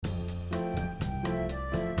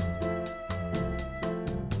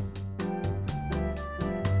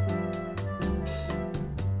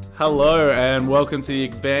Hello and welcome to the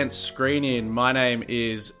advanced screening. My name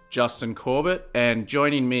is Justin Corbett, and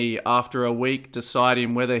joining me after a week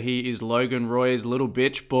deciding whether he is Logan Roy's little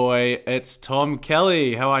bitch boy, it's Thom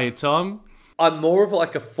Kelly. How are you, Thom? I'm more of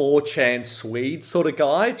like a 4chan Swede sort of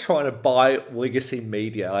guy trying to buy legacy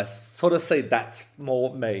media. I sort of see that's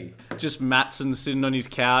more me. Just Mattson sitting on his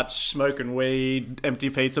couch, smoking weed,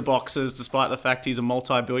 empty pizza boxes, despite the fact he's a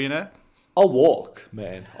multi-billionaire. I'll walk,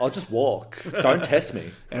 man. I'll just walk. Don't test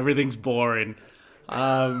me. Everything's boring.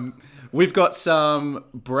 We've got some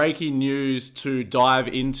breaking news to dive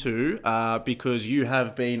into because you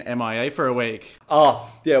have been MIA for a week. Oh,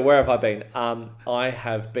 yeah, where have I been? I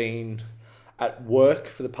have been at work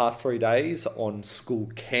for the past 3 days on school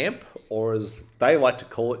camp, or as they like to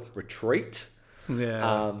call it, retreat.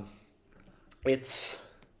 Yeah. It's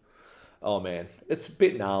a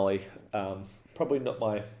bit gnarly. Probably not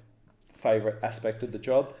my favorite aspect of the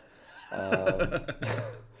job.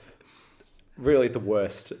 Really the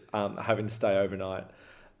worst, having to stay overnight.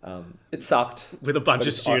 It sucked. With a bunch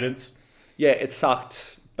of students. It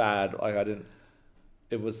sucked bad.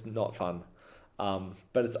 It was not fun.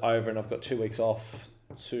 But it's over and I've got 2 weeks off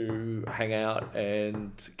to hang out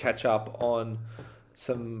and catch up on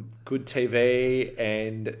some good TV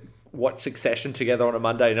and watch Succession together on a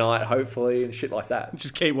Monday night, hopefully, and shit like that.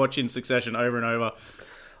 Just keep watching Succession over and over.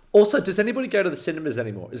 Also, does anybody go to the cinemas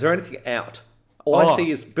anymore? Is there anything out? All I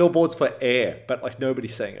see is billboards for Air, but like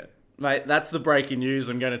nobody's seeing it. Mate, that's the breaking news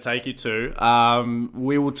I'm going to take you to.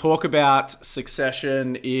 We will talk about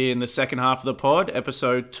Succession in the second half of the pod,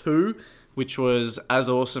 episode 2, which was as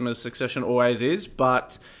awesome as Succession always is.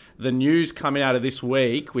 But the news coming out of this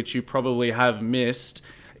week, which you probably have missed,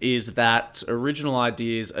 is that original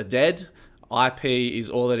ideas are dead. IP is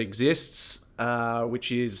all that exists,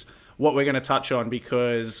 which is what we're going to touch on,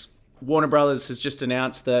 because Warner Brothers has just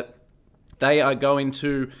announced that they are going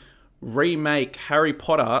to remake Harry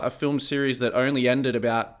Potter, a film series that only ended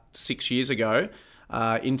about 6 years ago,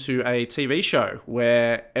 into a TV show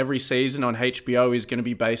where every season on HBO is going to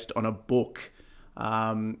be based on a book.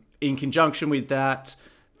 In conjunction with that,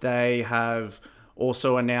 they have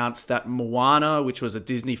also announced that Moana, which was a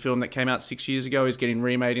Disney film that came out 6 years ago, is getting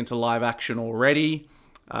remade into live action already.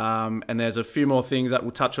 And there's a few more things that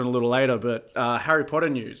we'll touch on a little later, but Harry Potter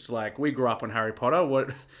news. Like, we grew up on Harry Potter.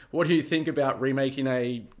 What do you think about remaking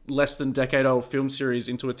a less than decade-old film series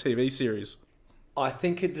into a TV series? I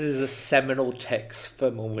think it is a seminal text for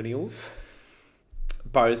millennials,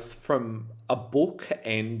 both from a book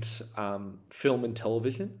and film and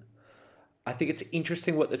television. I think it's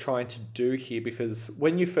interesting what they're trying to do here, because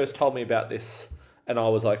when you first told me about this, and I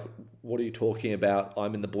was like, what are you talking about?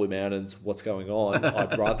 I'm in the Blue Mountains. What's going on?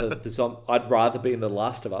 I'd rather be in The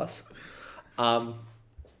Last of Us.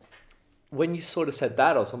 When you sort of said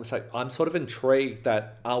that, I was almost like, I'm sort of intrigued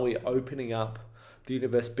that, are we opening up the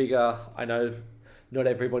universe bigger? I know not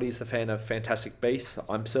everybody's a fan of Fantastic Beasts.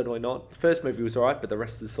 I'm certainly not. The first movie was all right, but the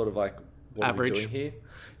rest is sort of like, what average. Are we doing here?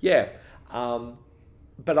 Yeah.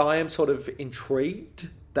 But I am sort of intrigued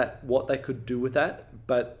that what they could do with that,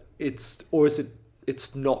 but it's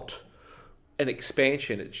not an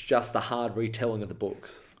expansion. It's just the hard retelling of the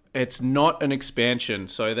books. It's not an expansion.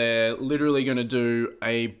 So they're literally going to do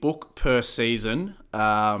a book per season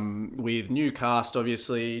with new cast,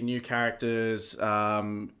 obviously, new characters,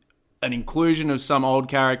 an inclusion of some old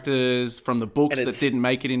characters from the books that didn't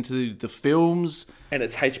make it into the films. And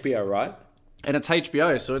it's HBO, right? And it's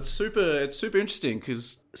HBO, so it's super interesting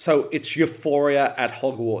because... So it's Euphoria at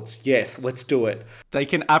Hogwarts. Yes, let's do it. They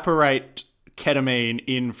can apparate ketamine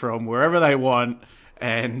in from wherever they want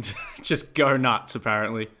and just go nuts,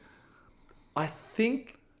 apparently. I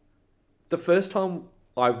think the first time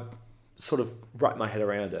I sort of wrapped my head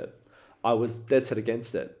around it, I was dead set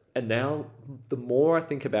against it. And now, the more I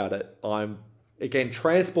think about it, I'm, again,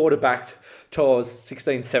 transported back to I was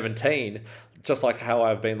 16, 17, just like how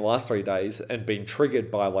I've been the last 3 days, and been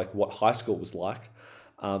triggered by like what high school was like.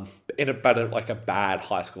 Like a bad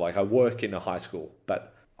high school. Like, I work in a high school,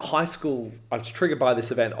 but high school, I was triggered by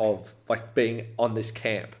this event of like being on this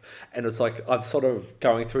camp, and it's like I'm sort of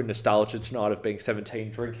going through nostalgia tonight of being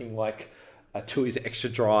 17, drinking like a Tui's Extra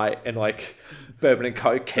Dry and like bourbon and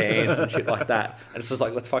Coke cans and shit like that, and it's just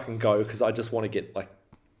like, let's fucking go, because I just want to get like,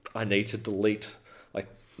 I need to delete like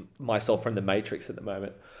myself from the Matrix at the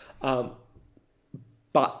moment.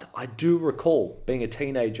 But I do recall being a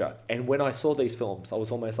teenager, and when I saw these films, I was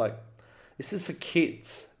almost like, this is for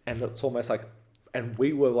kids, and it's almost like, and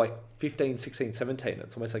we were like 15, 16, 17.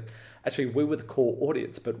 It's almost like, actually, we were the core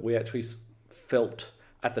audience, but we actually felt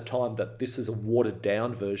at the time that this is a watered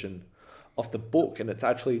down version of the book, and it's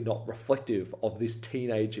actually not reflective of this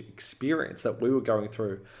teenage experience that we were going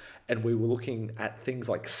through. And we were looking at things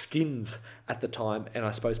like Skins at the time, and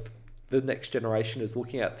I suppose the next generation is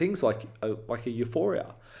looking at things like a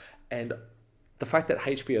Euphoria. And the fact that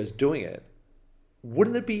HBO is doing it,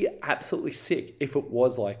 wouldn't it be absolutely sick if it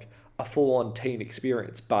was like a full-on teen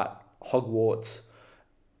experience, but Hogwarts,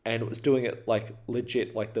 and it was doing it like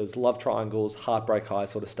legit, like those love triangles, Heartbreak High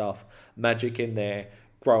sort of stuff, magic in there,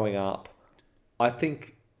 growing up. I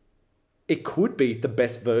think it could be the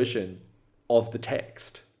best version of the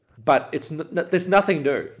text, but there's nothing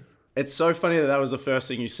new. It's so funny that was the first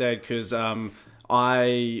thing you said, because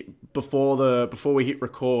before we hit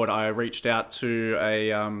record, I reached out to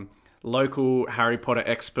a local Harry Potter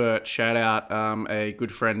expert. Shout out a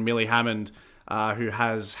good friend, Millie Hammond, who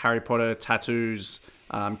has Harry Potter tattoos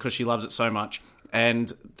because she loves it so much.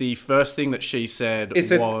 And the first thing that she said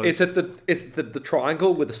was... Is it the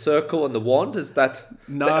triangle with the circle and the wand? Is that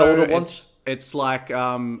the elder ones? It's like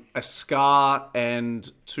a scar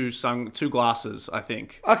and two glasses, I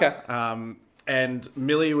think. Okay. And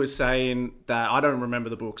Millie was saying that, I don't remember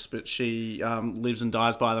the books, but she lives and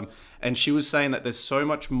dies by them. And she was saying that there's so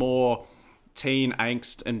much more teen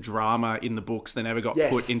angst and drama in the books than ever got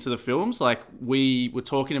put into the films. Like, we were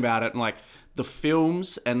talking about it, and like the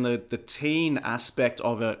films and the teen aspect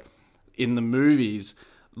of it in the movies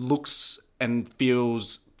looks and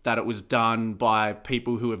feels that it was done by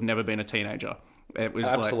people who have never been a teenager. It was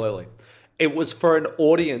absolutely. It was for an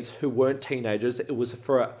audience who weren't teenagers. It was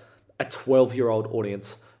for a 12-year-old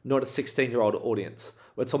audience, not a 16-year-old audience.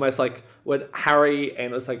 It's almost like when Harry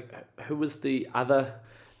and it was like, who was the other?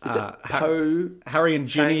 Is it Harry and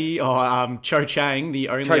Ginny, or Cho Chang, the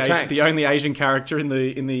only Asian character in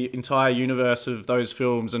the entire universe of those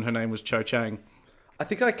films, and her name was Cho Chang. I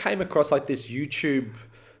think I came across like this YouTube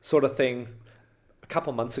sort of thing a couple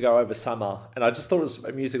of months ago over summer, and I just thought it was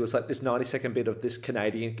amusing. It was like this 90-second bit of this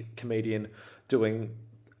Canadian comedian doing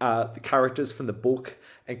the characters from the book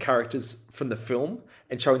and characters from the film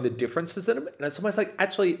and showing the differences in them. And it's almost like,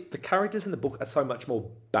 actually, the characters in the book are so much more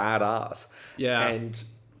badass. Yeah. And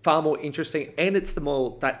far more interesting. And it's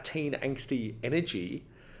that teen angsty energy.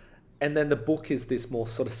 And then the book is this more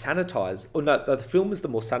sort of sanitized. Or no, the film is the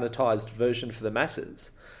more sanitized version for the masses.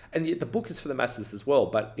 And yet the book is for the masses as well,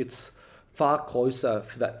 but it's far closer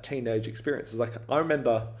for that teenage experience. It's like, I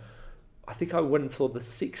remember, I think I went and saw the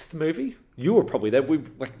 6th movie. You were probably there.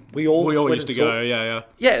 We all used to go. Yeah.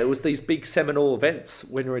 Yeah, it was these big seminal events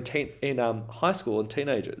when we were in high school and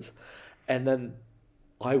teenagers, and then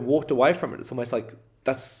I walked away from it. It's almost like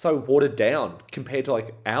that's so watered down compared to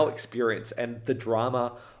like our experience and the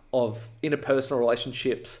drama of interpersonal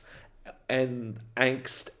relationships and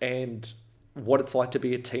angst and what it's like to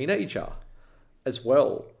be a teenager as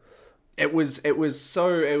well. It was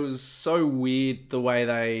so weird the way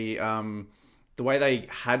they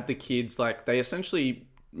had the kids. Like, they essentially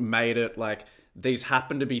made it like these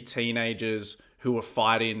happen to be teenagers who are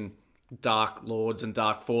fighting dark lords and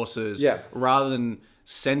dark forces, rather than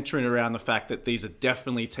centering around the fact that these are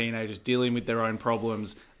definitely teenagers dealing with their own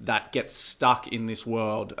problems that get stuck in this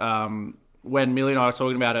world. When Millie and I were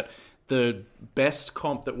talking about it, the best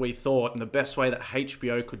comp that we thought and the best way that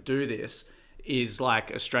HBO could do this is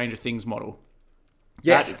like a Stranger Things model.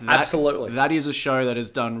 Yes, absolutely. That is a show that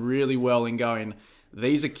has done really well in going,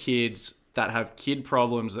 these are kids that have kid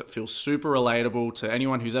problems that feel super relatable to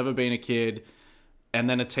anyone who's ever been a kid, and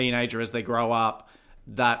then a teenager as they grow up,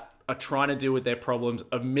 that are trying to deal with their problems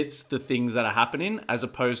amidst the things that are happening, as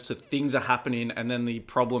opposed to things are happening and then the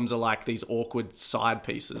problems are like these awkward side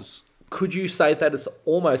pieces. Could you say that it's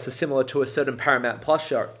almost as similar to a certain Paramount Plus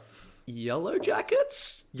show? Yellow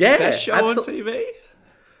Jackets? Yeah. Best show on TV?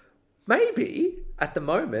 Maybe, at the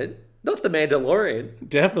moment. Not The Mandalorian.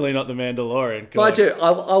 Definitely not The Mandalorian. Mind you,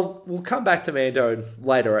 we'll come back to Mando in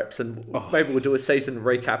later eps, and maybe we'll do a season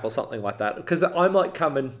recap or something like that. Because I might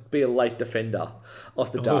come and be a late defender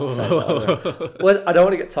of the dark side. Well, I don't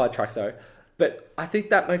want to get sidetracked though, but I think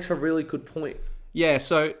that makes a really good point. Yeah,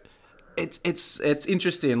 so it's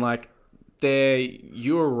interesting. Like,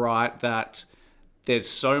 you're right that there's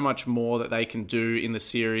so much more that they can do in the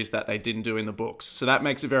series that they didn't do in the books. So that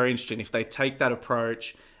makes it very interesting if they take that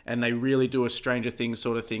approach and they really do a Stranger Things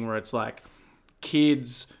sort of thing where it's like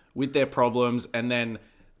kids with their problems and then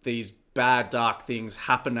these bad, dark things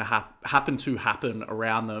happen to happen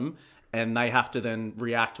around them, and they have to then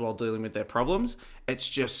react while dealing with their problems. It's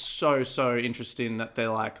just so interesting that they're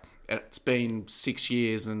like, it's been 6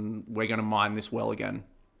 years and we're going to mine this well again.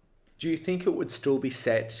 Do you think it would still be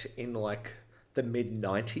set in like the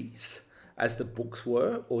mid-90s as the books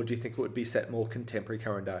were, or do you think it would be set more contemporary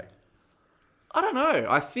current day? I don't know.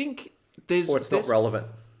 I think Or it's not relevant.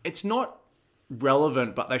 It's not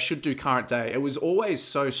relevant, but they should do current day. It was always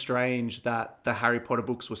so strange that the Harry Potter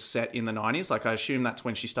books were set in the 90s. Like, I assume that's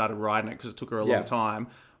when she started writing it because it took her a long time.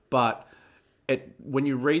 But when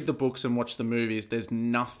you read the books and watch the movies, there's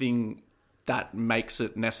nothing that makes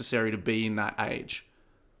it necessary to be in that age,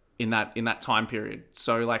 in that time period.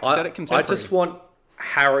 So, like, set it contemporary. I just want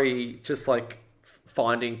Harry just, like,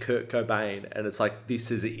 finding Kurt Cobain, and it's like,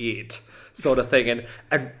 this is it, sort of thing.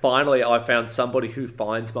 And finally, I found somebody who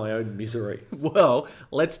finds my own misery. Well,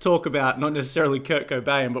 let's talk about not necessarily Kurt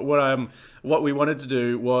Cobain, but what we wanted to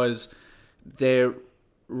do was they're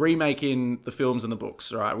remaking the films and the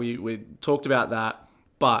books, right? We talked about that,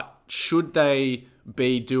 but should they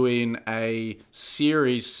be doing a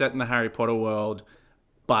series set in the Harry Potter world,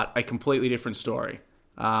 but a completely different story?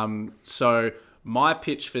 So my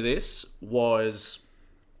pitch for this was,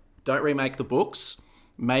 don't remake the books,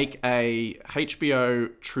 make a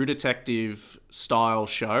HBO True Detective style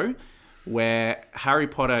show where Harry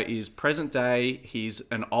Potter is present day. He's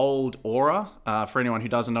an old aura. For anyone who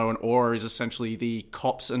doesn't know, an aura is essentially the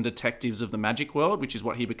cops and detectives of the magic world, which is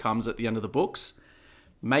what he becomes at the end of the books.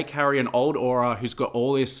 Make Harry an old aura who's got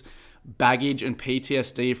all this baggage and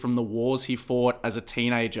PTSD from the wars he fought as a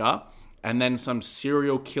teenager, and then some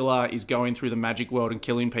serial killer is going through the magic world and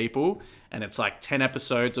killing people, and it's like 10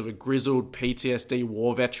 episodes of a grizzled PTSD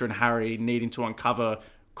war veteran Harry needing to uncover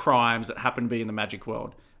crimes that happen to be in the magic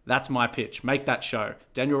world. That's my pitch. Make that show.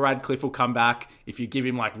 Daniel Radcliffe will come back. If you give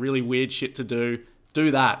him like really weird shit to do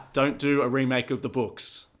that. Don't do a remake of the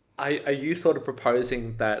books. Are you sort of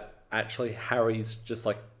proposing that actually Harry's just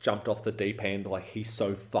like jumped off the deep end, like he's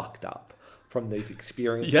so fucked up from these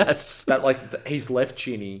experiences? Yes. That like he's left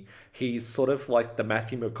Ginny. He's sort of like the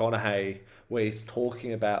Matthew McConaughey where he's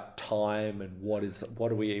talking about time and what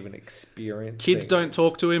are we even experiencing. Kids don't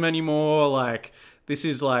talk to him anymore. Like, this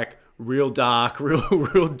is like real dark,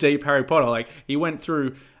 real deep Harry Potter. Like, he went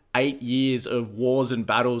through 8 years of wars and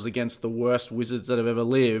battles against the worst wizards that have ever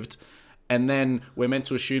lived. And then we're meant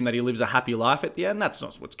to assume that he lives a happy life at the end. That's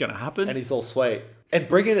not what's going to happen. And he's all sweet. And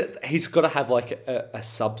bringing it, he's got to have like a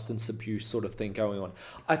substance abuse sort of thing going on.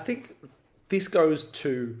 I think this goes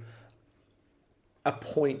to a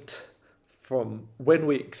point from when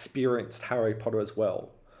we experienced Harry Potter as well,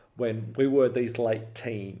 when we were these late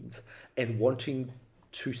teens and wanting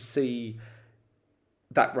to see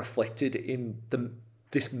that reflected in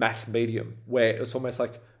this mass medium where it's almost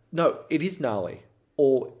like, no, it is gnarly,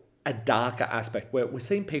 or a darker aspect where we're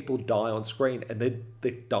seeing people die on screen and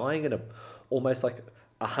they're dying in almost like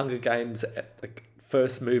a Hunger Games like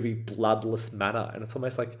first movie bloodless manner, and it's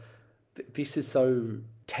almost like this is so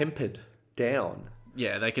tempered down.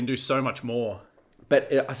 Yeah, they can do so much more.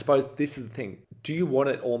 But I suppose this is the thing. Do you want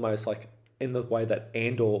it almost like in the way that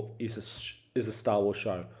Andor is a Star Wars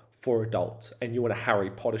show for adults, and you want a Harry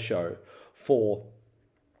Potter show for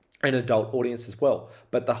an adult audience as well?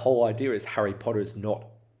 But the whole idea is Harry Potter is not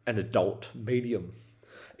an adult medium,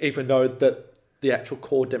 even though the actual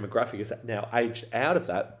core demographic is now aged out of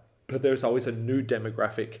that, but there's always a new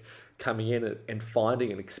demographic coming in and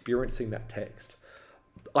finding and experiencing that text.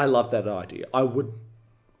 I love that idea.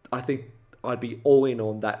 I think I'd be all in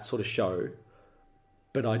on that sort of show,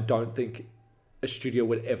 but I don't think a studio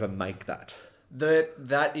would ever make that.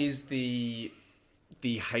 That is the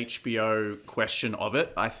HBO question of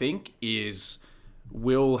it, I think, is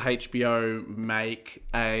will HBO make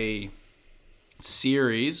a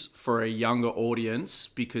series for a younger audience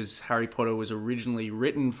because Harry Potter was originally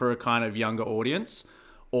written for a kind of younger audience,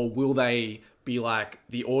 or will they be like,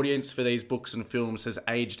 the audience for these books and films has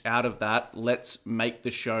aged out of that, let's make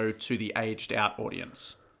the show to the aged out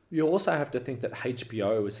audience? You also have to think that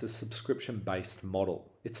HBO is a subscription-based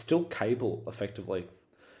model. It's still cable, effectively,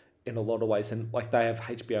 in a lot of ways. And like they have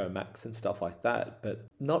HBO Max and stuff like that. But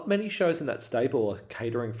not many shows in that stable are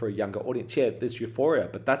catering for a younger audience. Yeah, there's Euphoria,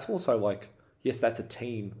 but that's also like, yes, that's a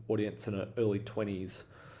teen audience and an early 20s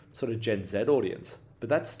sort of Gen Z audience. But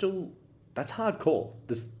that's hardcore.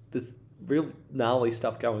 There's real gnarly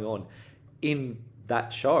stuff going on in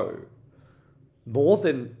that show. More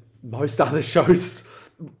than most other shows.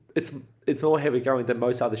 It's more heavy going than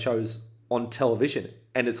most other shows on television,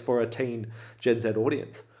 and it's for a teen Gen Z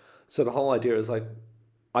audience. So the whole idea is like,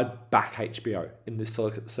 I'd back HBO in this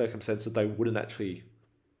circumstance that they wouldn't actually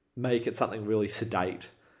make it something really sedate.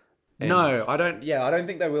 No, I don't. Yeah, I don't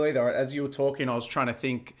think they will either. As you were talking, I was trying to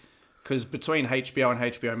think, because between HBO and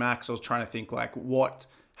HBO Max, I was trying to think like, what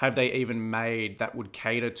have they even made that would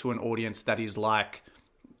cater to an audience that is like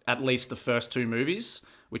at least the first two movies,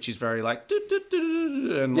 which is very like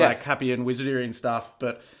and like happy and wizardry and stuff.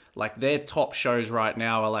 But like their top shows right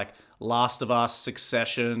now are like Last of Us,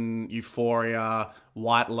 Succession, Euphoria,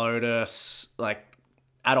 White Lotus, like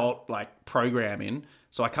adult like programming.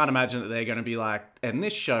 So I can't imagine that they're going to be like, and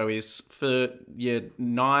this show is for your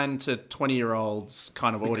 9 to 20-year-olds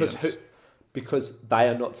kind of audience. Because they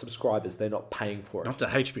are not subscribers. They're not paying for it. Not to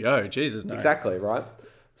HBO. Jesus, no. Exactly, right?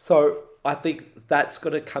 So I think that's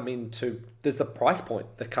going to come into... There's a price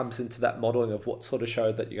point that comes into that modelling of what sort of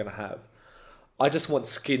show that you're going to have. I just want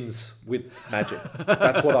skins with magic.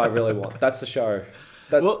 That's what I really want. That's the show.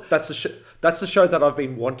 That's the show that I've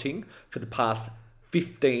been wanting for the past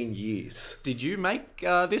 15 years. Did you make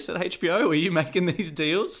this at HBO? Were you making these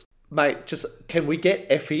deals? Mate, just can we get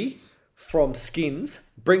Effie from Skins,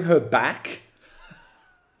 bring her back?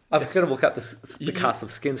 I'm going to look up the cast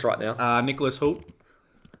of Skins right now. Nicholas Hoult.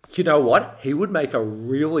 You know what? He would make a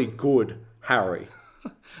really good Harry.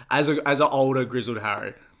 As an older grizzled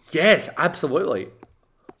Harry. Yes, absolutely.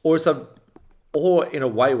 Or in a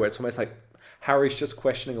way where it's almost like Harry's just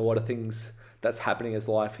questioning a lot of things that's happening in his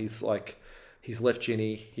life. He's like, he's left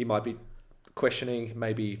Ginny. He might be questioning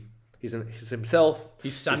maybe his himself.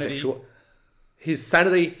 His sanity. His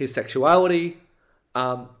sanity, his sexuality,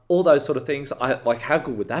 all those sort of things. How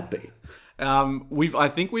good would that be? I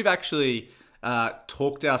think we've actually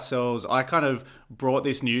talked ourselves. I kind of brought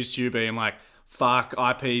this news to you being like, fuck,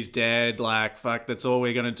 IP's dead. Like, fuck, that's all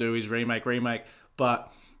we're going to do is remake.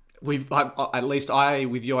 But at least I,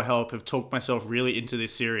 with your help, have talked myself really into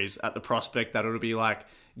this series at the prospect that it'll be like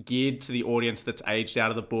geared to the audience that's aged out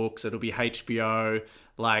of the books. It'll be HBO.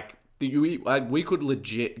 Like, we could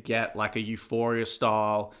legit get like a Euphoria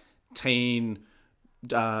style teen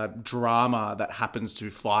drama that happens to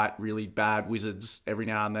fight really bad wizards every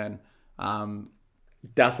now and then.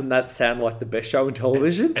 Doesn't that sound like the best show in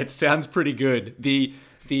television? It sounds pretty good. The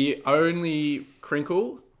only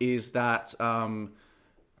crinkle is that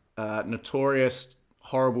notorious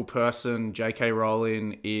horrible person J.K.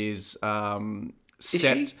 Rowling is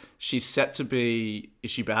set. She's set to be. Is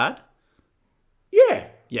she bad? Yeah.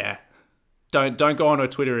 Yeah. Don't go on her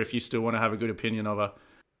Twitter if you still want to have a good opinion of her.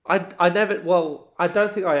 I never. Well, I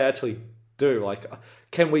don't think I actually do. Like,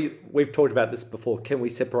 we've talked about this before. Can we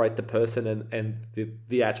separate the person and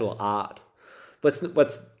the actual art?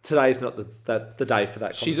 Today's not the day for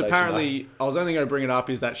that. She's apparently. I was only going to bring it up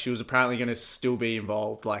is that she was apparently going to still be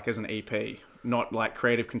involved, like as an EP, not like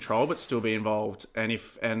creative control, but still be involved. And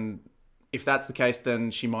if that's the case,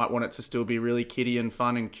 then she might want it to still be really kiddie and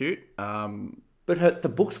fun and cute. But the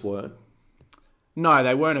books weren't. No,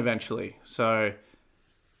 they weren't eventually. So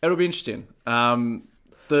it'll be interesting. Mind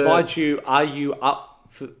you, are you up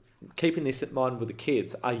for keeping this in mind with the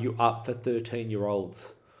kids? Are you up for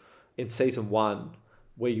 13-year-olds in season 1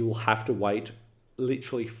 where you will have to wait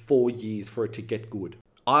literally 4 years for it to get good?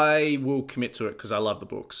 I will commit to it because I love the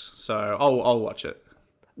books. So I'll watch it.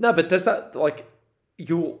 No, but does that the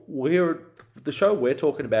show we're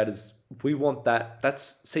talking about is we want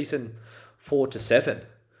that's season 4 to 7.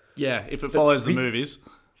 Yeah, if it follows the movies.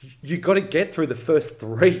 You got to get through the first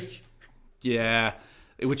 3. Yeah,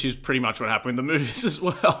 which is pretty much what happened in the movies as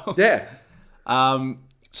well. Yeah.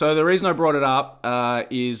 So the reason I brought it up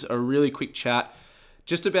is a really quick chat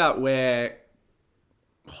just about where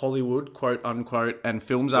Hollywood, quote unquote, and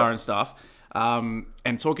films are and stuff,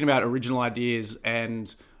 and talking about original ideas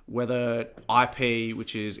and whether IP,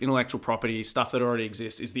 which is intellectual property, stuff that already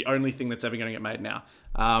exists, is the only thing that's ever going to get made now.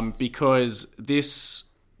 Because this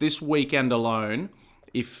weekend alone,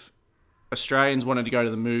 if Australians wanted to go to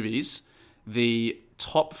the movies, the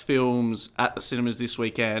top films at the cinemas this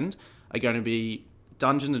weekend are going to be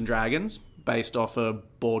Dungeons and Dragons, based off a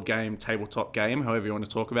board game, tabletop game, however you want to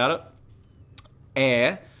talk about it.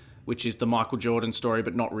 Air, which is the Michael Jordan story,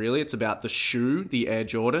 but not really. It's about the shoe, the Air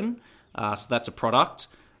Jordan. So that's a product.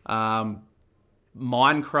 Minecraft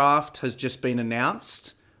has just been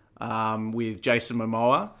announced with Jason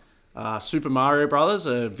Momoa. Super Mario Brothers,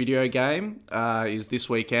 a video game, is this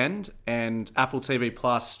weekend, and Apple TV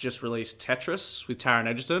Plus just released Tetris with Taron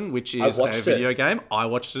Egerton, which is a video game. I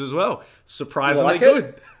watched it as well. Surprisingly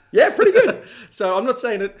good. Yeah, pretty good. So I'm not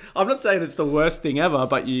saying it's the worst thing ever,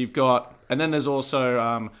 but you've got, and then there's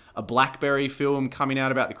also a BlackBerry film coming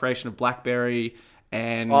out about the creation of BlackBerry,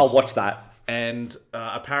 and I'll watch that. And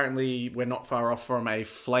apparently we're not far off from a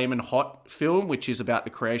Flamin' Hot film, which is about the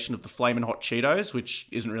creation of the Flamin' Hot Cheetos, which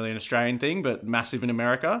isn't really an Australian thing, but massive in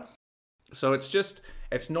America. So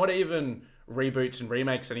it's not even reboots and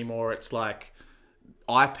remakes anymore. It's like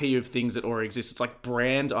IP of things that already exist. It's like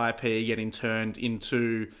brand IP getting turned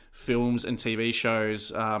into films and TV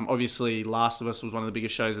shows. Obviously, Last of Us was one of the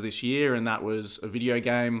biggest shows of this year, and that was a video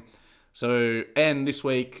game. So, and this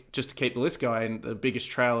week, just to keep the list going, the biggest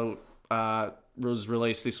trailer was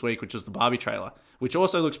released this week, which was the Barbie trailer, which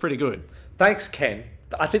also looks pretty good. Thanks, Ken.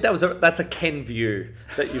 I think that's a Ken view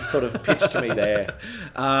that you've sort of pitched to me there.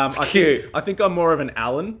 It's cute. I think I'm more of an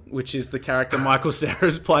Alan, which is the character Michael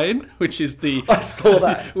Cera's playing, which is the... I saw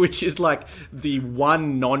that. Which is like the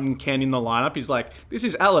one non-Ken in the lineup. He's like, this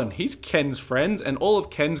is Alan. He's Ken's friend, and all of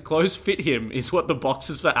Ken's clothes fit him, is what the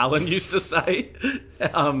boxes for Alan used to say.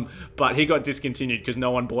 But he got discontinued because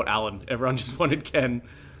no one bought Alan. Everyone just wanted Ken.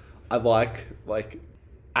 I like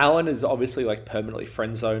Alan is obviously like permanently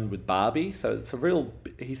friend zoned with Barbie, so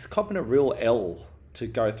he's copping a real L to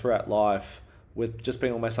go throughout life with just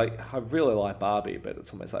being almost like, I really like Barbie, but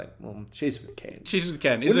it's almost like, well, she's with Ken. She's with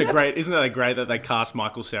Ken. Isn't that great that they cast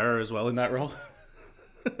Michael Cera as well in that role?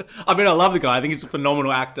 I mean, I love the guy. I think he's a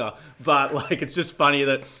phenomenal actor, but like, it's just funny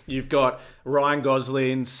that you've got Ryan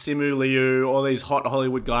Gosling, Simu Liu, all these hot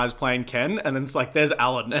Hollywood guys playing Ken, and then it's like, there's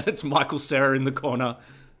Alan, and it's Michael Cera in the corner.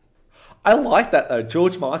 I like that though.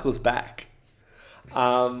 George Michael's back.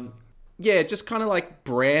 Yeah, just kind of like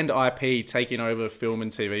brand IP taking over film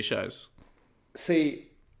and TV shows. See,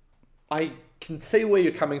 I can see where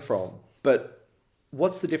you're coming from, but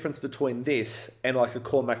what's the difference between this and like a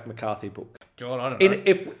Cormac McCarthy book? God, I don't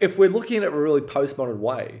know. If we're looking at it a really postmodern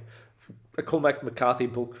way, a Cormac McCarthy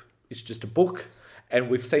book is just a book, and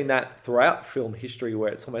we've seen that throughout film history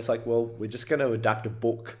where it's almost like, well, we're just going to adapt a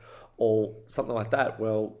book or something like that.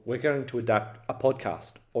 Well, we're going to adapt a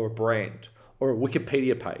podcast or a brand or a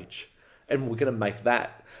Wikipedia page, and we're going to make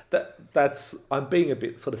that. That's I'm being a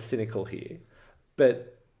bit sort of cynical here,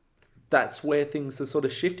 but that's where things are sort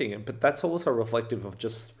of shifting. But that's also reflective of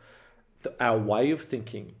just our way of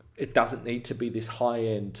thinking. It doesn't need to be this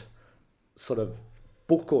high-end sort of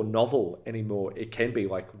book or novel anymore. It can be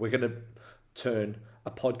like, we're going to turn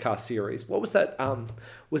a podcast series. What was that?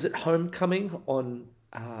 Was it Homecoming on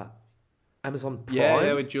Amazon Prime?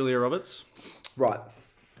 Yeah, with Julia Roberts. Right.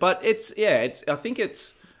 But I think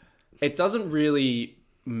it doesn't really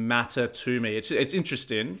matter to me. It's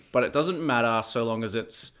interesting, but it doesn't matter so long as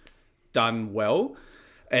it's done well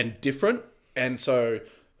and different. And so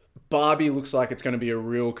Barbie looks like it's going to be a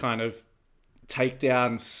real kind of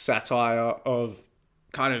takedown satire of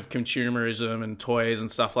kind of consumerism and toys and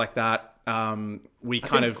stuff like that.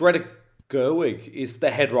 Greta Gerwig is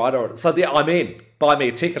the head writer on it. So I'm in. Buy me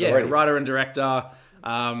a ticket already. Writer and director.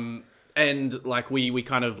 And like we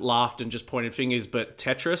kind of laughed and just pointed fingers, but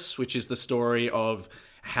Tetris, which is the story of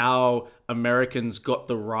how Americans got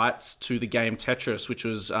the rights to the game Tetris, which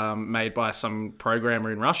was made by some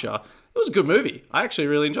programmer in Russia. It was a good movie. I actually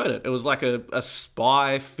really enjoyed it. It was like a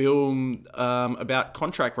spy film about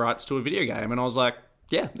contract rights to a video game. And I was like,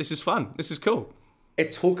 yeah, this is fun. This is cool.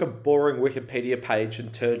 It took a boring Wikipedia page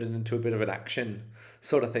and turned it into a bit of an action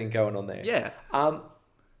sort of thing going on there. Yeah.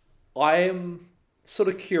 I am sort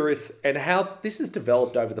of curious and how this has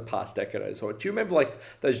developed over the past decade or so. Do you remember like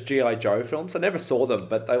those G.I. Joe films? I never saw them,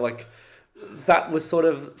 but they that was sort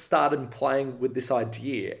of started playing with this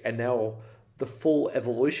idea, and now the full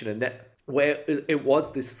evolution, and that where it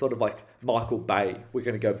was this sort of like Michael Bay, we're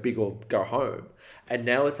going to go big or go home, and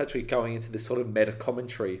now it's actually going into this sort of meta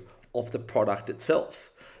commentary of the product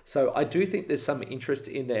itself. So I do think there's some interest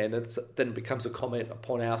in there, and then it becomes a comment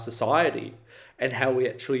upon our society and how we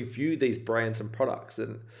actually view these brands and products.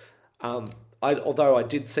 And although I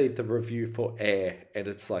did see the review for Air, and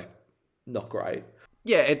it's like not great.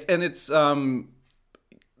 Yeah, it's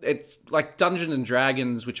like Dungeons and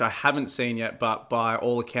Dragons, which I haven't seen yet, but by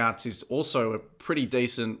all accounts is also a pretty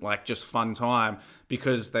decent, like just fun time,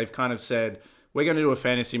 because they've kind of said, we're going to do a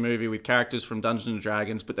fantasy movie with characters from Dungeons and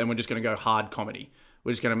Dragons, but then we're just going to go hard comedy.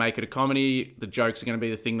 We're just going to make it a comedy. The jokes are going to be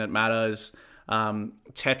the thing that matters.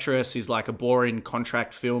 Tetris is like a boring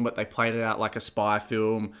contract film, but they played it out like a spy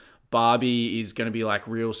film. Barbie is going to be like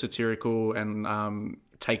real satirical and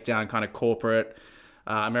take down kind of corporate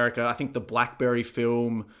America. I think the BlackBerry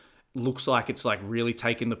film looks like it's like really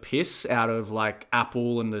taking the piss out of like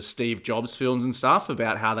Apple and the Steve Jobs films and stuff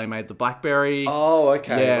about how they made the BlackBerry. Oh,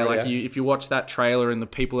 okay. Yeah, if you watch that trailer and the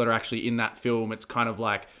people that are actually in that film, it's kind of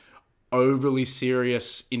like overly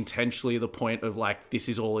serious, intentionally the point of like, this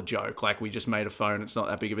is all a joke. Like, we just made a phone. It's not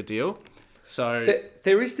that big of a deal. So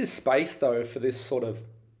there is this space though for this sort of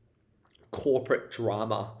corporate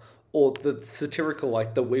drama, or the satirical,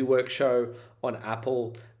 like the WeWork show on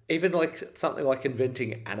Apple, even like something like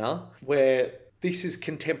Inventing Anna, where this is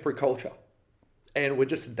contemporary culture and we're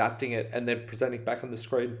just adapting it and then presenting back on the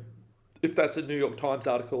screen. If that's a New York Times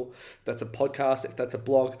article, if that's a podcast, if that's a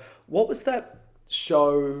blog. What was that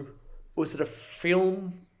show? Was it a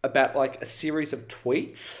film about like a series of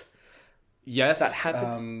tweets? Yes. That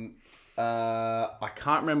happened. I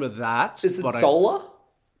can't remember that. Is it Zola?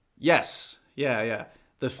 Yes. Yeah.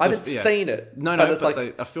 I haven't seen it. No,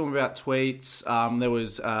 but a film about tweets. There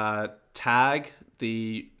was Tag,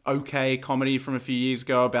 the OK comedy from a few years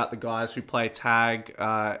ago about the guys who play tag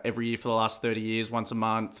every year for the last 30 years, once a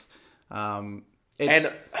month. And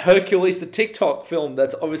Hercules, the TikTok film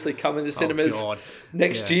that's obviously coming to cinemas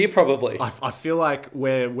next year, probably. I feel like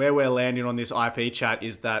where we're landing on this IP chat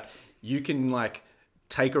is that you can like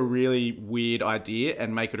take a really weird idea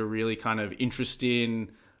and make it a really kind of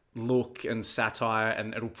interesting look and satire,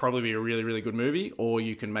 and it'll probably be a really, really good movie. Or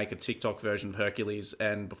you can make a TikTok version of Hercules,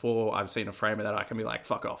 and before I've seen a frame of that, I can be like,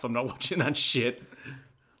 fuck off, I'm not watching that shit.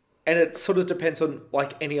 And it sort of depends on,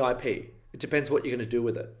 like any IP. It depends what you're going to do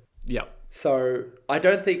with it. Yeah. So I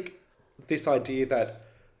don't think this idea that...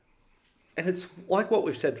 And it's like what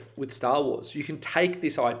we've said with Star Wars. You can take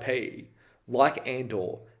this IP, like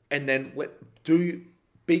Andor, and then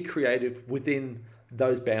be creative within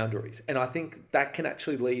those boundaries. And I think that can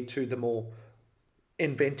actually lead to the more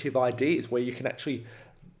inventive ideas where you can actually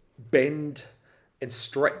bend and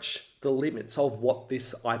stretch the limits of what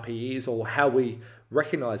this IP is or how we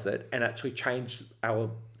recognize it and actually change our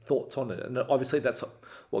thoughts on it. And obviously that's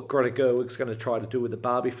what Greta Gerwig's going to try to do with the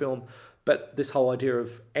Barbie film. But this whole idea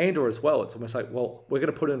of Andor as well, it's almost like, well, we're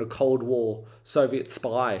going to put in a Cold War Soviet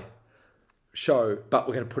spy show, but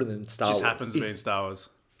we're going to put it in Star Wars. Just happens to be in Star Wars.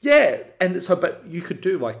 Yeah, and so, but you could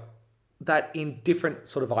do like that in different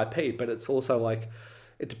sort of IP, but it's also like,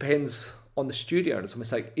 it depends on the studio. And it's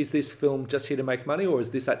almost like, is this film just here to make money or is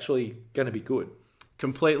this actually going to be good?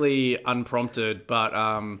 Completely unprompted, but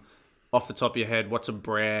off the top of your head, what's a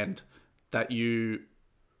brand that you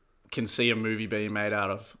can see a movie being made out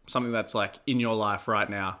of? Something that's like in your life right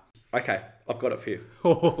now. Okay, I've got it for you.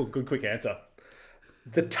 Oh, good quick answer.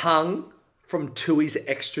 The tongue from Tui's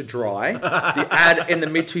Extra Dry. The ad in the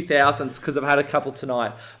mid-2000s, because I've had a couple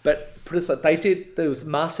tonight. But put it aside, there was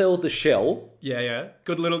Marcel the Shell. Yeah.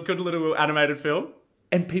 Good little animated film.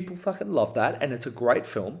 And people fucking love that, and it's a great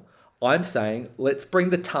film. I'm saying, let's bring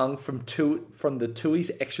the tongue from the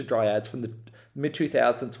Tui's Extra Dry ads from the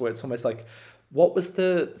mid-2000s, where it's almost like, what was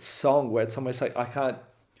the song where it's almost like, I can't...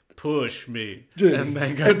 Push me, and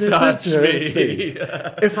then go touch me.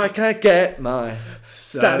 If I can't get my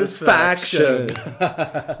satisfaction.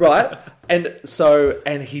 Right? And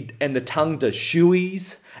the tongue does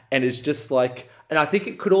shoeies, and it's just like... And I think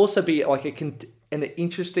it could also be like an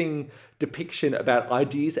interesting depiction about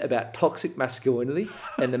ideas about toxic masculinity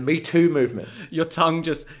and the Me Too movement. Your tongue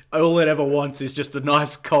just, all it ever wants is just a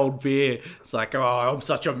nice cold beer. It's like, oh, I'm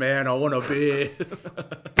such a man, I want a beer.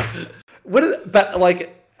 But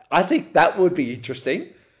like, I think that would be interesting.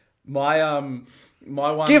 My one.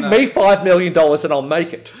 Give me $5 million and I'll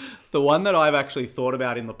make it. The one that I've actually thought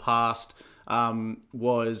about in the past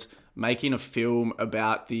was making a film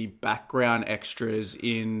about the background extras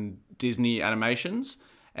in Disney animations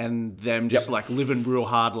and them just like living real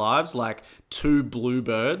hard lives, like two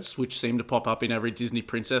bluebirds, which seem to pop up in every Disney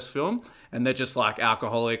princess film. And they're just like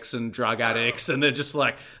alcoholics and drug addicts. And they're just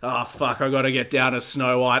like, oh, fuck, I got to get down to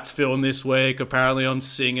Snow White's film this week. Apparently I'm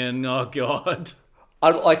singing. Oh, God.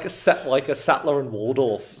 I'd like a Sattler and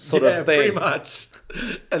Waldorf sort of thing. Pretty much.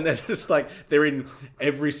 And they're just like, they're in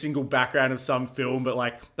every single background of some film, but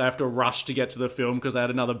like they have to rush to get to the film because they had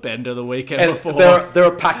another bender the weekend before. They're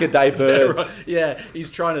a pack of day birds. Yeah, he's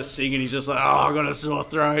trying to sing and he's just like, oh, I got a sore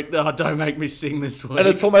throat. Oh, don't make me sing this week. And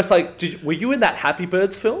it's almost like, were you in that Happy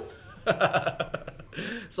Birds film?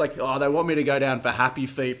 It's like, oh, they want me to go down for Happy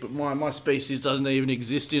Feet, but my species doesn't even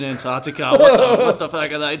exist in Antarctica. What the fuck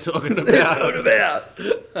are they talking about?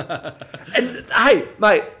 And hey,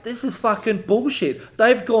 mate, this is fucking bullshit.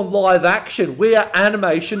 They've gone live action. We are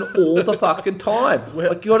animation all the fucking time.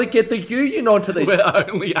 Like, you got to get the union onto these. We're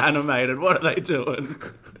only animated. What are they doing?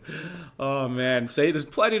 Oh man, see, there's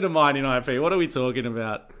plenty to mine in IP. What are we talking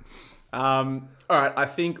about? All right, I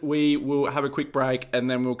think we will have a quick break and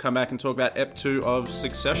then we'll come back and talk about Ep 2 of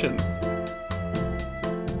Succession.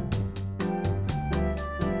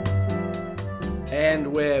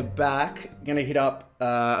 And we're back. Going to hit up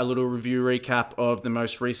a little review recap of the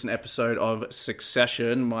most recent episode of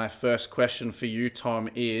Succession. My first question for you, Tom,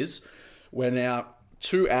 is we're now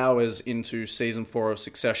 2 hours into season 4 of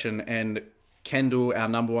Succession and Kendall, our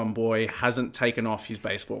number one boy, hasn't taken off his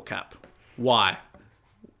baseball cap. Why?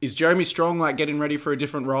 Is Jeremy Strong like getting ready for a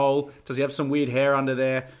different role? Does he have some weird hair under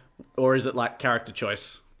there? Or is it like character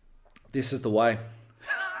choice? This is the way.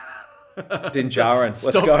 Din Djarin,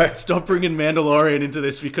 let's go. Stop bringing Mandalorian into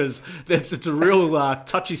this because it's a real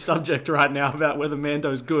touchy subject right now about whether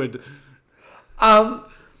Mando's good. I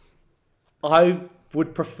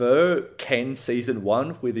would prefer Ken season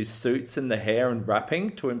 1 with his suits and the hair and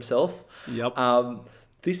rapping to himself. Yep.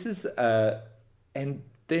 This is and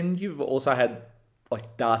then you've also had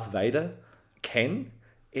like Darth Vader, Ken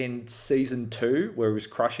in season 2 where he was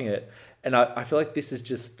crushing it, and I feel like this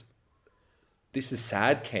is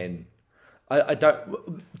sad Ken. I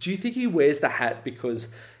don't. Do you think he wears the hat because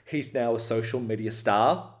he's now a social media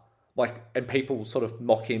star? Like, and people sort of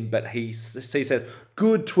mock him, but he said,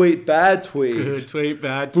 "Good tweet, bad tweet. Good tweet,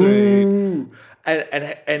 bad tweet." Ooh.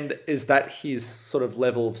 And is that his sort of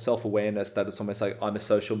level of self-awareness that it's almost like, I'm a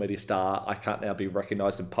social media star, I can't now be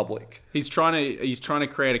recognized in public? He's trying to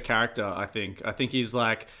create a character, I think. I think he's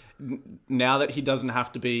like, now that he doesn't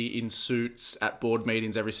have to be in suits at board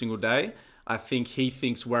meetings every single day, I think he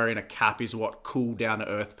thinks wearing a cap is what cool,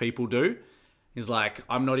 down-to-earth people do. He's like,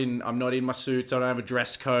 I'm not in my suits, I don't have a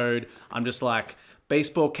dress code, I'm just like,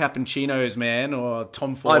 baseball cap and chinos, man, or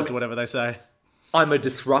Tom Ford, or whatever they say. I'm a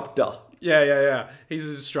disruptor. Yeah. He's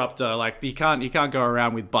a disruptor. Like, he can't go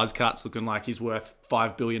around with buzz cuts looking like he's worth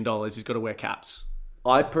 $5 billion. He's got to wear caps.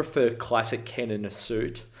 I prefer classic Ken in a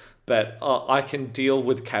suit, but I can deal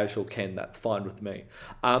with casual Ken. That's fine with me.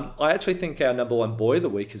 I actually think our number one boy of the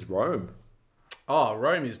week is Rome. Oh,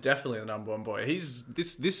 Rome is definitely the number one boy.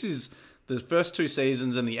 This is the first 2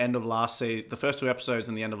 seasons and the end of last season. The first 2 episodes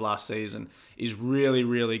and the end of last season is really,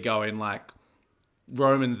 really going like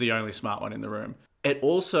Roman's the only smart one in the room. It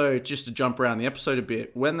also, just to jump around the episode a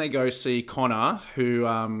bit, when they go see Connor, who,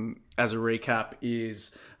 as a recap,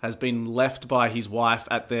 has been left by his wife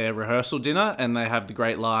at their rehearsal dinner, and they have the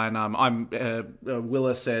great line,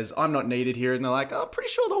 Willa says, "I'm not needed here," and they're like, "I'm pretty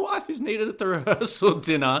sure the wife is needed at the rehearsal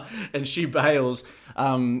dinner," and she bails.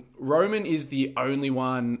 Roman is the only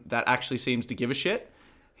one that actually seems to give a shit.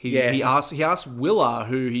 He asks Willa,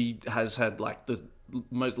 who he has had like the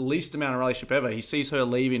most least amount of relationship ever. He sees her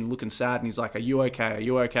leaving looking sad and he's like, "Are you okay? Are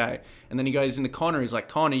you okay?" And then he goes into Connor. He's like,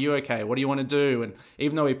 "Connor, are you okay? What do you want to do?" And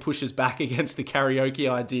even though he pushes back against the karaoke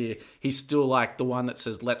idea, he's still like the one that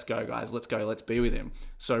says, "Let's go, guys. Let's go. Let's be with him."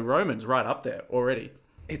 So Roman's right up there already.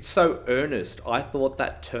 It's so earnest. I thought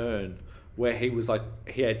that turn where he was like,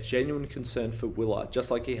 he had genuine concern for Willa, just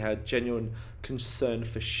like he had genuine concern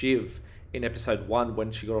for Shiv in episode 1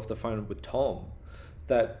 when she got off the phone with Thom,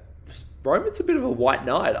 that Roman's a bit of a white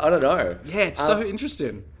knight. I don't know. Yeah, it's so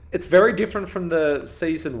interesting. It's very different from the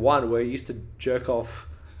season 1 where he used to jerk off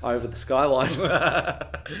over the skyline.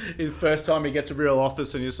 The first time he gets a real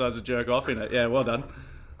office and he decides to jerk off in it. Yeah, well done.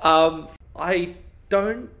 I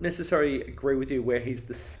don't necessarily agree with you where he's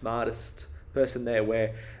the smartest person there,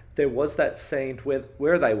 where there was that scene where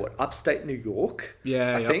are they? What, upstate New York?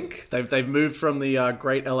 Yeah, I think they've moved from the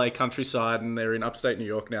great LA countryside and they're in upstate New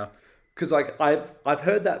York now. Because like I've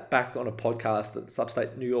heard that back on a podcast that's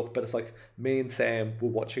upstate New York, but it's like me and Sam were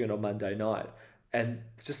watching it on Monday night, and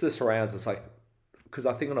just the surrounds. It's like, because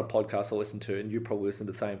I think on a podcast I listened to, and you probably listened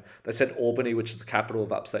to the same, they said Albany, which is the capital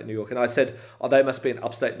of upstate New York, and I said, "Oh, they must be in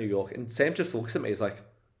upstate New York." And Sam just looks at me, he's like,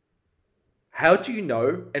 "How do you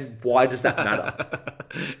know, and why does that matter?"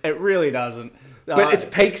 It really doesn't. But it's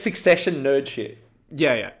peak Succession nerd shit.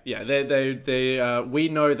 Yeah. They we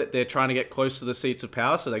know that they're trying to get close to the seats of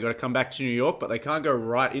power, so they got to come back to New York, but they can't go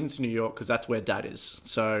right into New York because that's where Dad is.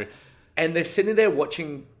 So, and they're sitting there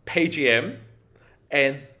watching PGM,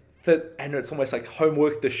 and it's almost like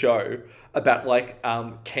Homework the show about like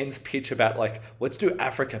Ken's pitch about like, let's do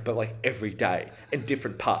Africa, but like every day in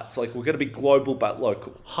different parts. Like, we're going to be global but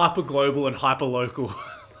local, hyper global and hyper local.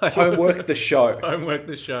 Homework the show. Homework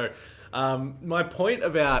the show. My point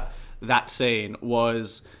about that scene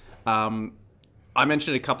was, I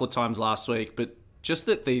mentioned it a couple of times last week, but just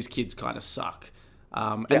that these kids kind of suck.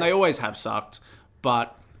 And they always have sucked,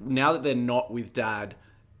 but now that they're not with Dad,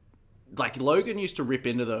 like Logan used to rip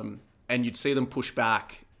into them and you'd see them push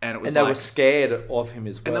back and it was they were scared of him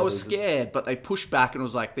as well. And they were scared, but they pushed back and it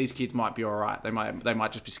was like, these kids might be all right. They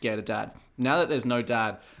might just be scared of Dad. Now that there's no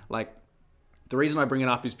Dad, like, the reason I bring it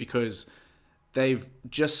up is because they've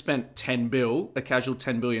just spent a casual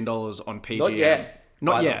 $10 billion on PGM.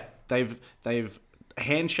 Not yet. They've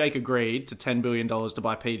handshake agreed to $10 billion to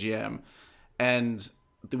buy PGM. And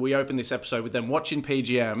we open this episode with them watching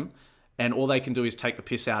PGM and all they can do is take the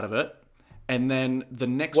piss out of it. And then the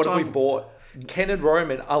next time... What have we bought? Ken and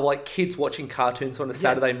Roman are like kids watching cartoons on a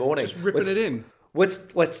Saturday morning. Just ripping it in.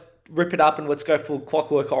 Let's rip it up and let's go full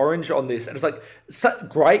Clockwork Orange on this. And it's like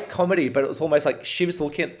great comedy, but it was almost like Shiv's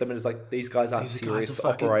looking at them and it's like, these guys aren't serious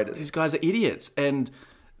operators. These guys are idiots. And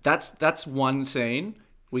that's one scene.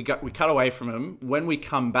 We cut away from them. When we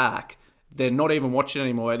come back, they're not even watching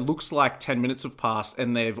anymore. It looks like 10 minutes have passed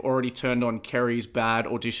and they've already turned on Kerry's bad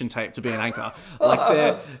audition tape to be an anchor.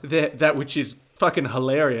 Like they're that, which is fucking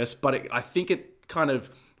hilarious, but I think it kind of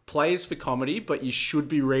plays for comedy, but you should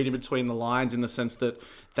be reading between the lines in the sense that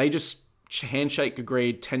they just handshake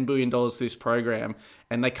agreed $10 billion to this program,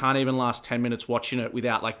 and they can't even last 10 minutes watching it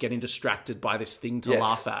without like getting distracted by this thing to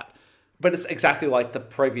laugh at. But it's exactly like the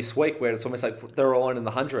previous week where it's almost like they're all on in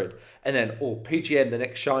the 100, and then PGM, the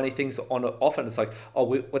next shiny thing's on off, and it's like,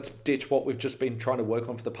 let's ditch what we've just been trying to work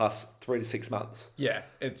on for the past 3 to 6 months. Yeah,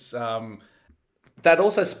 it's that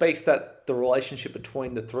also speaks that the relationship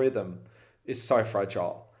between the three of them is so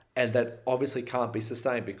fragile, and that obviously can't be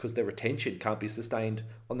sustained because their attention can't be sustained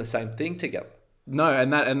on the same thing together. No,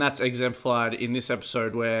 and that's exemplified in this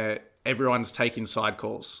episode where everyone's taking side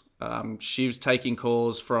calls. Shiv's taking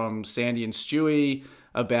calls from Sandy and Stewie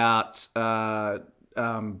about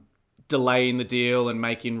delaying the deal and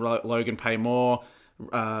making Logan pay more.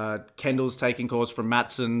 Kendall's taking calls from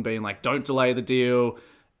Mattson being like, don't delay the deal.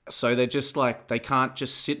 So they're just like, they can't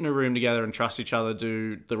just sit in a room together and trust each other,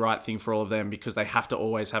 do the right thing for all of them, because they have to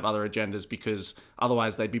always have other agendas, because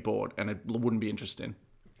otherwise they'd be bored and it wouldn't be interesting.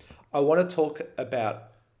 I want to talk about,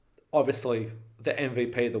 obviously, the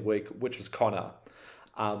MVP of the week, which was Connor,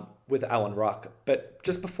 with Alan Ruck. But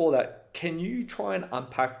just before that, can you try and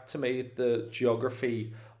unpack to me the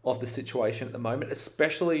geography of the situation at the moment,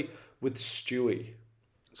 especially with Stewie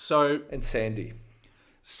and Sandy?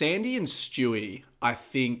 Sandy and Stewie, I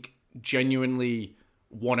think, genuinely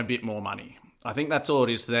want a bit more money. I think that's all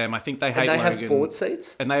it is to them. I think they hate Logan. And they have board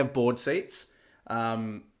seats? And they have board seats.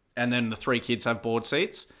 And then the 3 kids have board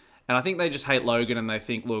seats. And I think they just hate Logan, and they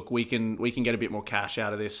think, look, we can get a bit more cash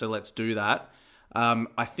out of this, so let's do that.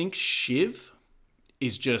 I think Shiv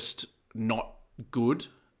is just not good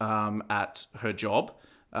at her job,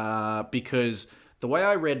 because the way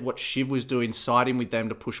I read what Shiv was doing, siding with them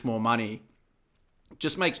to push more money,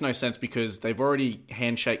 just makes no sense, because they've already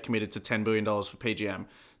handshake committed to $10 billion for PGM.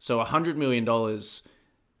 So $100 million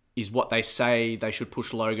is what they say they should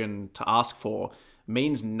push Logan to ask for,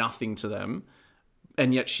 means nothing to them.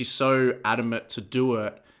 And yet she's so adamant to do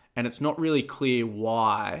it, and it's not really clear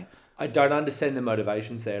why. I don't understand the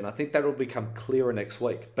motivations there, and I think that'll become clearer next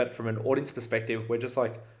week. But from an audience perspective, we're just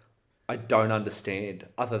like, I don't understand,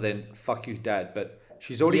 other than fuck you, Dad. But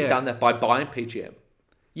she's already done that by buying PGM.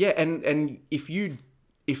 Yeah, and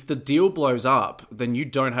if the deal blows up, then you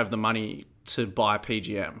don't have the money to buy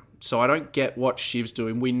PGM. So I don't get what Shiv's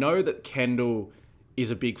doing. We know that Kendall is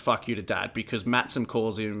a big fuck you to Dad, because Mattson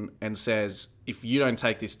calls him and says, if you don't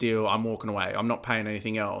take this deal, I'm walking away. I'm not paying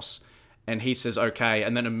anything else. And he says, okay,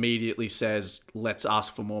 and then immediately says, let's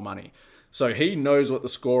ask for more money. So he knows what the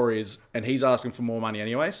score is, and he's asking for more money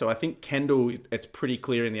anyway. So I think Kendall, it's pretty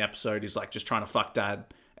clear in the episode, is like just trying to fuck Dad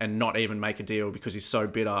and not even make a deal because he's so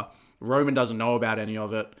bitter. Roman doesn't know about any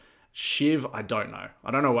of it. Shiv, I don't know.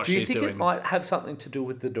 I don't know what she's doing. Do you think it might have something to do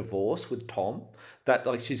with the divorce with Thom? That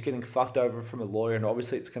like she's getting fucked over from a lawyer, and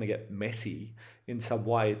obviously it's going to get messy in some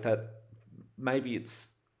way, that maybe it's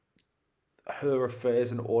her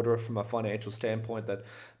affairs in order from a financial standpoint, that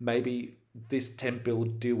maybe this $10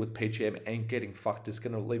 billion deal with PGM and getting fucked is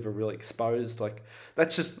going to leave her really exposed. Like,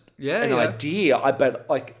 that's just an idea. I bet,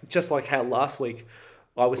 like, just like how last week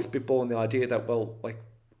I was spitballing the idea that, well, like,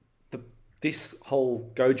 this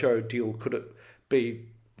whole Gojo deal could be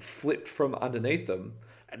flipped from underneath them.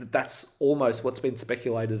 And that's almost what's been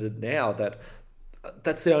speculated now,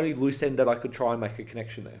 that's the only loose end that I could try and make a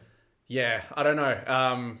connection there. Yeah, I don't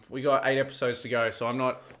know. We got 8 episodes to go, so I'm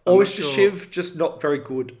not Or is sure. Shiv just not very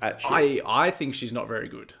good at shit? I think she's not very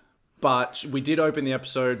good. But we did open the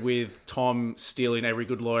episode with Thom stealing every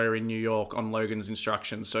good lawyer in New York on Logan's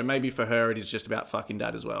instructions. So maybe for her it is just about fucking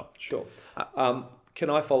Dad as well. Sure. Can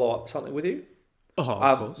I follow up something with you? Oh,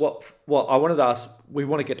 of course. Well, I wanted to ask, we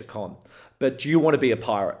want to get to Con, but do you want to be a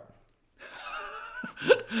pirate?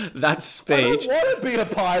 That speech. I don't want to be a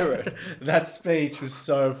pirate. That speech was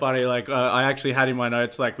so funny. Like, I actually had in my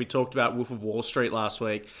notes, like, we talked about Wolf of Wall Street last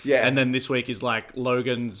week. Yeah. And then this week is like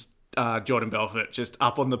Logan's Jordan Belfort just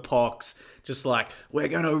up on the pox, just like, we're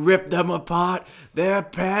going to rip them apart. They're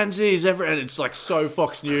pansies. And it's like so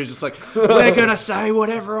Fox News. It's like, we're going to say what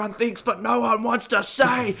everyone thinks, but no one wants to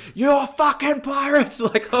say. You're fucking pirates.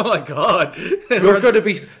 Like, oh my God. They're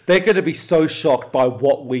going to be so shocked by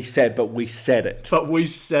what we said, but we said it. But we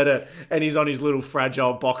said it. And he's on his little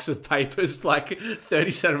fragile box of papers, like 30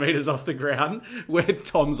 centimeters off the ground, where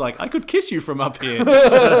Tom's like, I could kiss you from up here.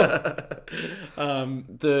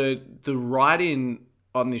 The writing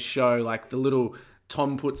on this show, like the little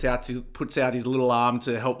Thom puts out his little arm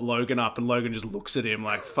to help Logan up, and Logan just looks at him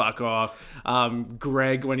like "fuck off."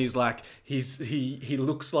 Greg, when he's like, he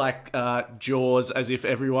looks like Jaws, as if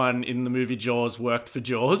everyone in the movie Jaws worked for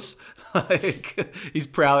Jaws. Like he's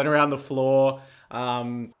prowling around the floor.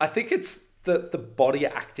 I think it's the body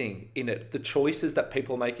acting in it, the choices that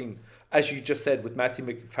people are making, as you just said with Matthew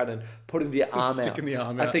McFadden putting the arm Sticking the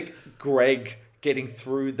arm out. I think Greg getting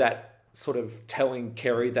through that, sort of telling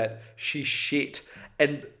Kerry that she's shit,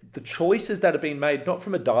 and the choices that are being made, not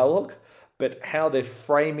from a dialogue, but how they're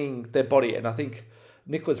framing their body. And I think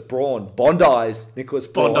Bondi's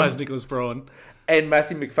Nicholas Braun, and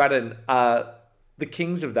Matthew McFadden are the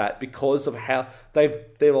kings of that, because of how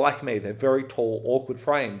they're like me. They're very tall, awkward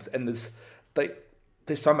frames, and there's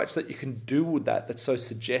so much that you can do with that that's so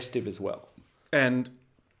suggestive as well. And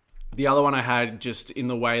the other one I had, just in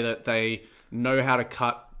the way that they know how to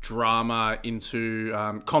cut drama into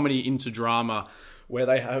comedy into drama, where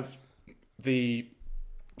they have the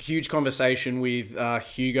huge conversation with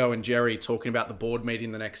Hugo and Jerry talking about the board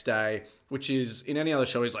meeting the next day, which is, in any other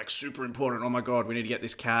show, is like super important. Oh my God, we need to get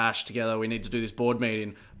this cash together. We need to do this board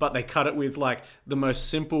meeting. But they cut it with like the most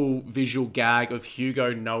simple visual gag of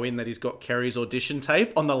Hugo knowing that he's got Kerry's audition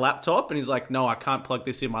tape on the laptop. And he's like, no, I can't plug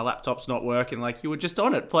this in. My laptop's not working. Like, you were just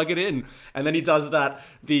on it. Plug it in. And then he does that,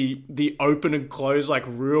 the open and close like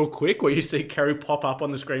real quick, where you see Kerry pop up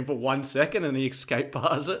on the screen for 1 second and he escape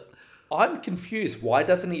bars it. I'm confused. Why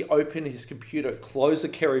doesn't he open his computer, close the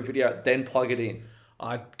Kerry video, then plug it in?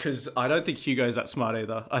 Because I don't think Hugo's that smart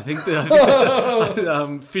either. I think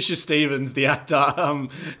Fisher Stevens, the actor,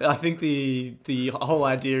 I think the whole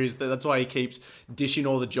idea is that's why he keeps dishing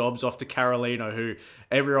all the jobs off to Carolina, who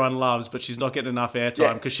everyone loves, but she's not getting enough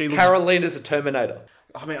airtime because she looks... Carolina's a Terminator.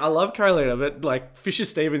 I mean, I love Carolina, but like Fisher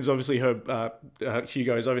Stevens, obviously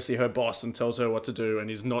Hugo is obviously her boss and tells her what to do, and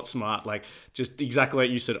he's not smart. Like, just exactly like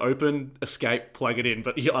you said, open, escape, plug it in.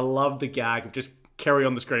 But I love the gag of just Kerry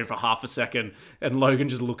on the screen for half a second and Logan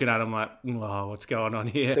just looking at him like, oh, what's going on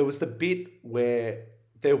here? There was the bit where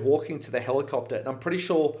they're walking to the helicopter, and I'm pretty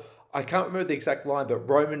sure, I can't remember the exact line, but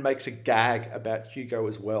Roman makes a gag about Hugo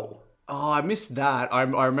as well. Oh, I missed that. I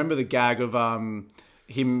remember the gag of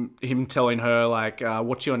him telling her, like,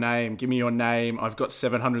 what's your name? Give me your name. I've got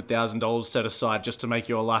 $700,000 set aside just to make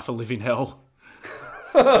your life a living hell.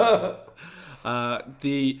 Back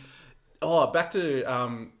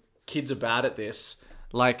to kids are bad at this.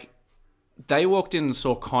 Like, they walked in and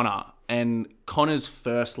saw Connor, and Connor's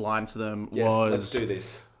first line to them was, let's do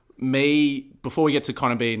this. Before we get to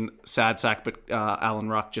Connor being sad sack, but Alan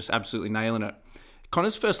Ruck just absolutely nailing it.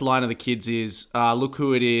 Connor's first line of the kids is, look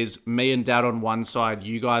who it is, me and Dad on one side,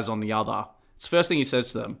 you guys on the other. It's the first thing he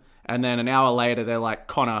says to them. And then an hour later, they're like,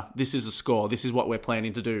 Connor, this is a score. This is what we're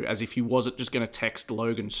planning to do. As if he wasn't just going to text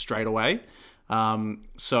Logan straight away.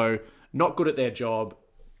 So not good at their job.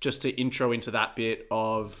 Just to intro into that bit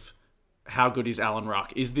of how good is Alan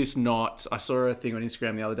Ruck. Is this not... I saw a thing on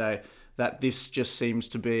Instagram the other day that this just seems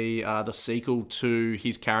to be the sequel to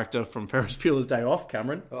his character from Ferris Bueller's Day Off,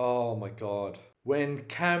 Cameron. Oh my God. When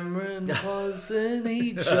Cameron was in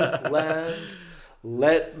Egypt land,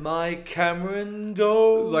 let my Cameron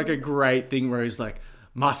go. It's like a great thing where he's like,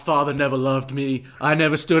 my father never loved me. I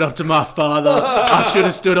never stood up to my father. I should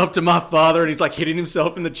have stood up to my father. And he's like hitting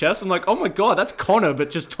himself in the chest. I'm like, oh my God, that's Connor,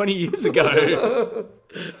 but just 20 years ago.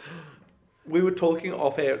 We were talking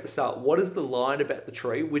off air at the start. What is the line about the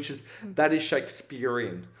tree? That is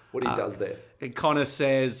Shakespearean, what he does there. Connor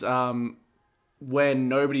says, when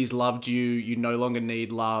nobody's loved you, you no longer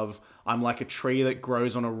need love. I'm like a tree that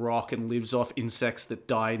grows on a rock and lives off insects that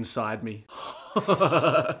die inside me.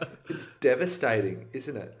 It's devastating,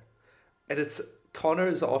 isn't it? And Connor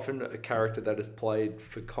is often a character that is played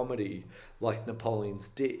for comedy, like Napoleon's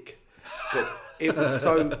Dick. But it was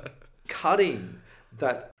so cutting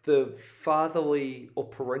that the fatherly or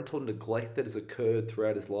parental neglect that has occurred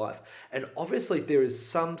throughout his life. And obviously there is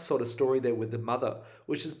some sort of story there with the mother,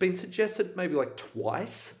 which has been suggested maybe like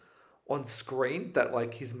twice on screen, that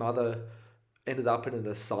like his mother ended up in an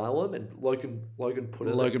asylum and Logan put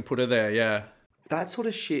her there, yeah. That sort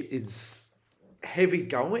of shit is heavy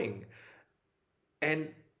going. And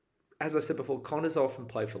as I said before, Connor's often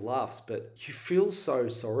played for laughs, but you feel so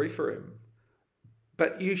sorry for him.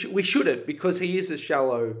 But we shouldn't, because he is a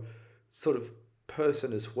shallow sort of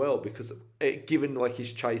person as well, because given like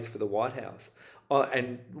his chase for the White House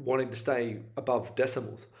and wanting to stay above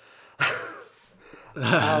decimals.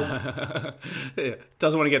 Yeah.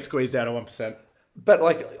 Doesn't want to get squeezed out of 1%. But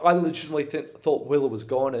like, I legitimately thought Willa was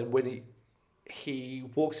gone, and when he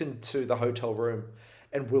walks into the hotel room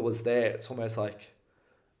and Willa's there, it's almost like,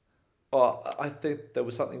 oh, I think there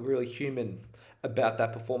was something really human about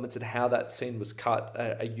that performance and how that scene was cut,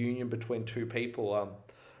 a union between two people.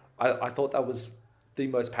 I thought that was the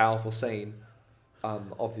most powerful scene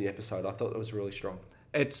of the episode. I thought that was really strong.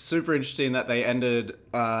 It's super interesting that they ended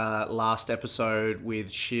last episode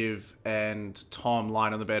with Shiv and Thom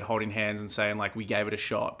lying on the bed holding hands and saying, like, we gave it a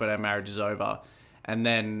shot, but our marriage is over. And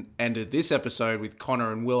then ended this episode with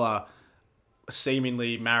Connor and Willa,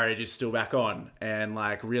 seemingly marriage is still back on, and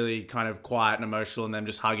like really kind of quiet and emotional, and them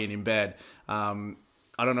just hugging in bed.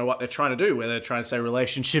 I don't know what they're trying to do, whether they're trying to say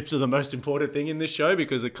relationships are the most important thing in this show,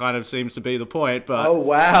 because it kind of seems to be the point. But oh,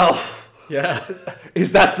 wow. Yeah.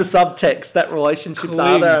 Is that the subtext, that relationships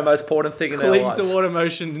are the most important thing in our lives? Cling to what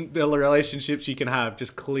emotion, the relationships you can have.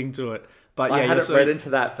 Just cling to it. But yeah, I hadn't read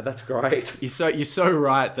into that, but that's great. You're so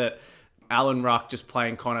right that Alan Ruck just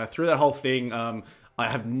playing Connor through that whole thing. I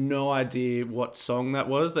have no idea what song that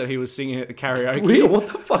was that he was singing at the karaoke. Weird, what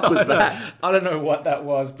the fuck was that? I don't know what that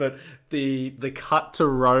was, but the cut to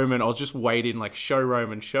Roman, I was just waiting, like, show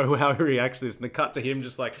Roman, show how he reacts to this. And the cut to him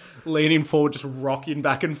just like leaning forward, just rocking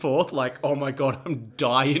back and forth, like, oh my God, I'm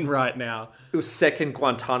dying right now. It was second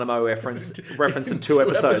Guantanamo reference in two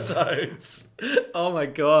episodes. Oh my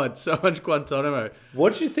God, so much Guantanamo.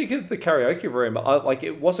 What did you think of the karaoke room? Like,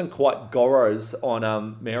 it wasn't quite Goro's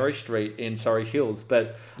on Mary Street in Surrey Hills,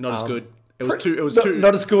 but not as good. It was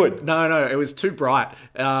not as good. No, it was too bright.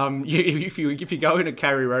 If you go in a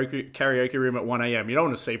karaoke room at 1 a.m, you don't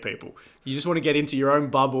want to see people. You just want to get into your own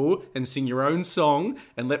bubble and sing your own song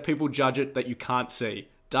and let people judge it that you can't see.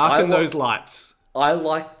 Darken those lights. I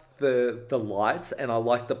like the lights, and I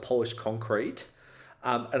like the polished concrete.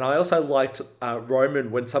 And I also liked Roman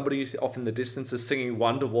when somebody off in the distance is singing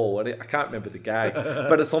Wonderwall, and I can't remember the gag,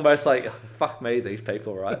 but it's almost like, fuck me, these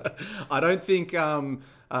people, right? I don't think,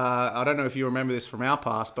 I don't know if you remember this from our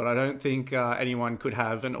past, but I don't think anyone could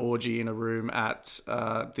have an orgy in a room at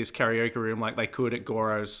this karaoke room like they could at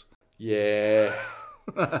Goro's. Yeah.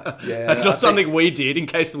 Yeah, that's not something we did, in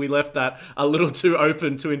case we left that a little too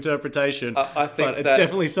open to interpretation. I think but it's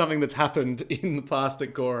definitely something that's happened in the past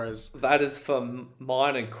at Goro's. That is for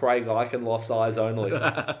mine and Craig Eichenloff's eyes only.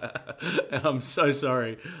 And I'm so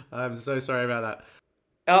sorry. I'm so sorry about that.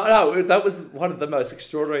 No, that was one of the most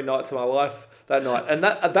extraordinary nights of my life that night. And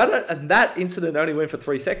that incident only went for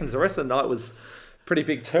 3 seconds. The rest of the night was pretty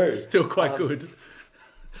big too. Still quite good.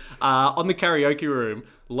 On the karaoke room,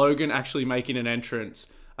 Logan actually making an entrance.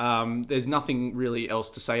 There's nothing really else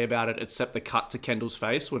to say about it except the cut to Kendall's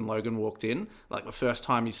face when Logan walked in. Like the first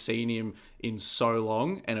time he's seen him in so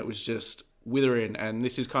long, and it was just withering. And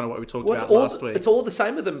this is kind of what we talked about last week. It's all the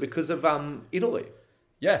same with them because of Italy.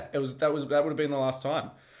 Yeah, that would have been the last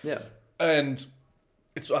time. Yeah, and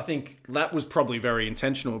I think that was probably very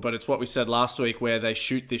intentional, but it's what we said last week, where they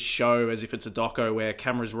shoot this show as if it's a doco where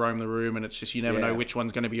cameras roam the room and it's just, you never know which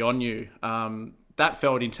one's going to be on you. That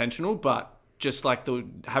felt intentional, but just like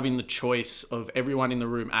having the choice of everyone in the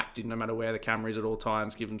room acting no matter where the camera is at all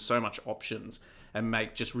times, give them so much options and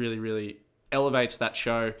just really, really elevates that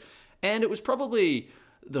show. And it was probably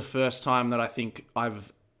the first time that I think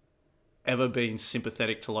I've ever been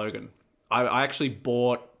sympathetic to Logan. I actually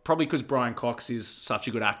bought, probably because Brian Cox is such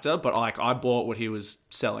a good actor, but I bought what he was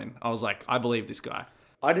selling. I was like, I believe this guy.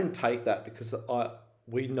 I didn't take that because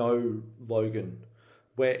we know Logan,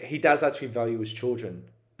 where he does actually value his children,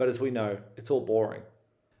 but as we know, it's all boring.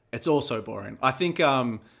 It's all so boring. I think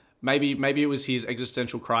maybe it was his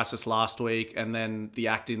existential crisis last week and then the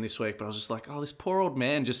acting this week, but I was just like, oh, this poor old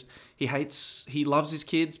man, he loves his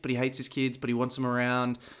kids, but he hates his kids, but he wants them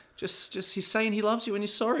around. Just he's saying he loves you and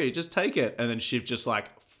he's sorry. Just take it. And then Shiv just like,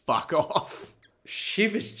 fuck off.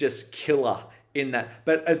 Shiv is just killer in that.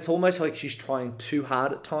 But it's almost like she's trying too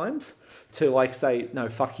hard at times to like say, no,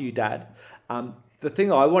 fuck you, Dad. The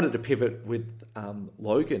thing I wanted to pivot with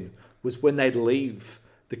Logan was when they'd leave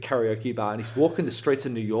the karaoke bar and he's walking the streets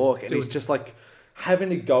of New York and he's just like having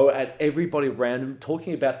to go at everybody around him,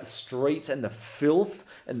 talking about the streets and the filth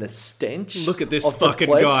and the stench. Look at this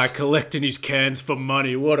fucking guy collecting his cans for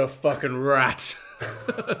money. What a fucking rat.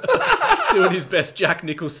 Doing his best Jack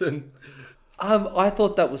Nicholson. I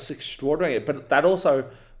thought that was extraordinary. But that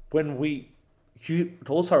also, it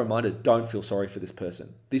also reminded, don't feel sorry for this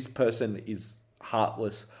person. This person is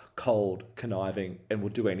heartless, cold, conniving, and will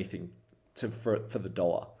do anything for the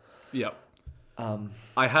dollar. Yep.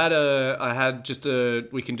 I had just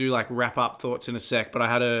we can do like wrap up thoughts in a sec, but I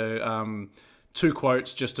had two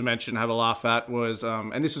quotes just to mention, have a laugh at was,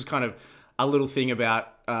 and this was kind of a little thing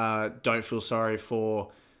about don't feel sorry for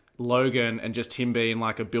Logan and just him being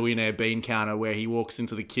like a billionaire bean counter where he walks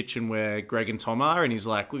into the kitchen where Greg and Thom are and he's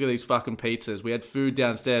like, look at these fucking pizzas. We had food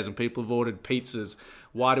downstairs and people have ordered pizzas.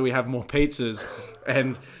 Why do we have more pizzas?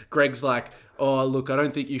 And Greg's like, oh, look, I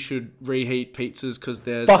don't think you should reheat pizzas because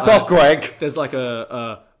there's... Fuck off, Greg. There's like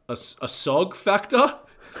a SOG factor.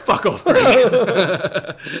 Fuck off,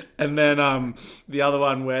 Greg. And then the other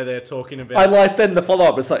one where they're talking about... I like then the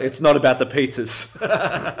follow-up. It's like, it's not about the pizzas.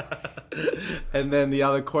 And then the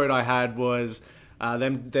other quote I had was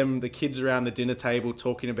the kids around the dinner table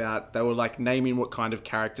talking about... They were like naming what kind of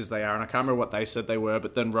characters they are. And I can't remember what they said they were.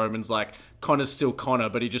 But then Roman's like, Connor's still Connor,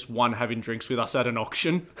 but he just won having drinks with us at an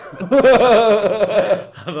auction. I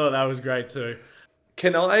thought that was great too.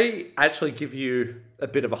 Can I actually give you a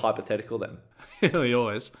bit of a hypothetical then?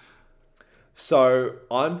 Yours. So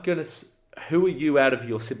I'm going to... Who are you out of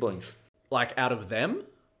your siblings? Like out of them?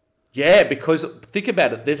 Yeah, because think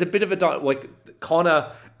about it. There's a bit of a... Like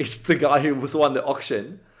Connor is the guy who was won the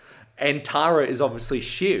auction. And Tara is obviously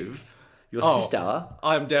Shiv, your sister.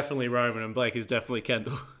 I'm definitely Roman and Blake is definitely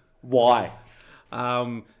Kendall. Why?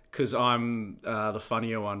 Because I'm the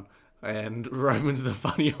funnier one. And Roman's the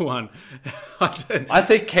funnier one. I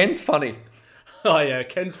think Ken's funny. Oh, yeah.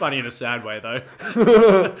 Ken's funny in a sad way, though.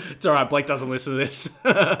 It's all right. Blake doesn't listen to this.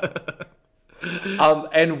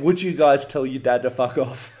 And would you guys tell your dad to fuck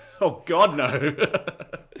off? Oh, God, no.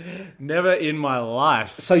 Never in my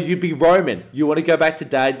life. So you'd be Roman. You want to go back to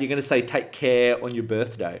dad. You're going to say, take care on your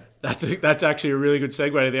birthday. That's actually a really good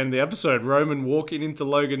segue to the end of the episode. Roman walking into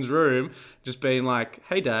Logan's room, just being like,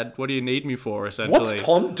 hey, Dad, what do you need me for, essentially? What's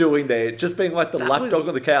Thom doing there? Just being like the lapdog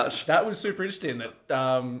on the couch. That was super interesting that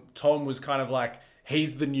Thom was kind of like,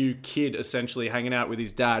 he's the new kid, essentially, hanging out with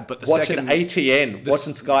his dad. But watching ATN,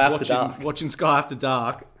 watching Sky After Dark. Watching Sky After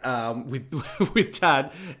Dark with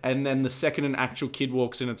Dad. And then the second an actual kid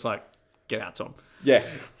walks in, it's like, get out, Thom. Yeah.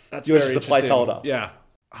 You're just a placeholder. Yeah.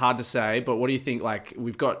 Hard to say, but what do you think? Like,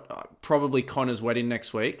 we've got probably Connor's wedding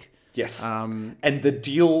next week. Yes. And the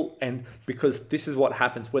deal, and because this is what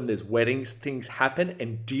happens when there's weddings, things happen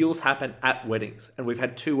and deals happen at weddings. And we've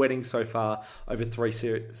had 2 weddings so far over 3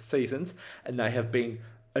 seasons, and they have been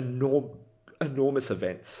enormous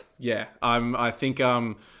events. Yeah. I think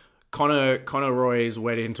Connor Roy's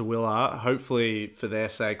wedding to Willa, hopefully for their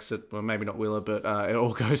sakes, well, maybe not Willa, but it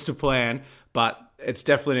all goes to plan. But it's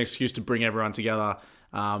definitely an excuse to bring everyone together.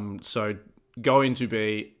 So going to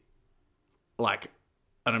be like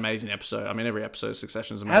an amazing episode. I mean, every episode of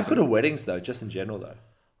Succession is amazing. How good are weddings though, just in general though?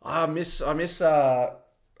 I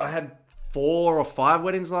had 4 or 5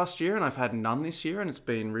 weddings last year and I've had none this year and it's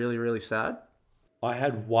been really, really sad. I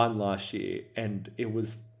had one last year and it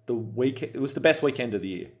was the weekend. It was the best weekend of the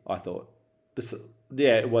year, I thought.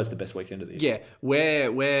 It was the best weekend of the year. Yeah,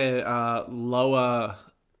 we're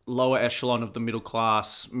lower echelon of the middle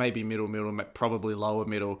class, maybe middle, probably lower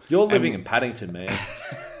middle. You're living in Paddington, man.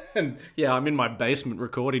 And yeah, I'm in my basement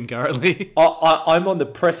recording currently. I'm on the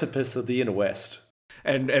precipice of the inner west.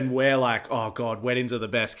 And we're like, oh God, weddings are the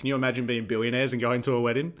best. Can you imagine being billionaires and going to a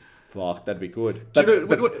wedding? Fuck, that'd be good.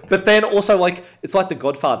 But then also, like, it's like The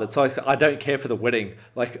Godfather. It's like, I don't care for the wedding.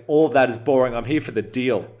 Like, all of that is boring. I'm here for the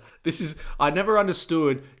deal. I never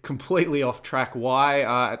understood, completely off track, why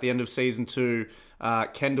at the end of season 2,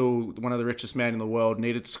 Kendall, one of the richest men in the world,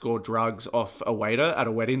 needed to score drugs off a waiter at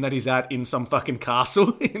a wedding that he's at in some fucking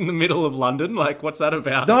castle in the middle of London. Like, what's that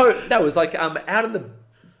about? No, it was like out in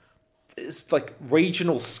it's like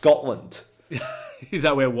regional Scotland. Is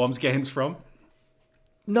that where Wamsgan's from?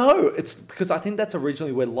 No, it's because I think that's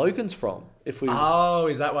originally where Logan's from. Oh,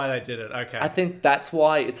 is that why they did it? Okay. I think that's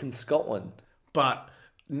why it's in Scotland. But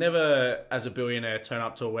never, as a billionaire, turn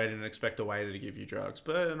up to a wedding and expect a waiter to give you drugs.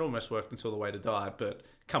 But it almost worked until the waiter died. But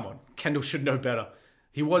come on, Kendall should know better.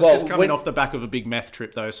 He was just coming off the back of a big meth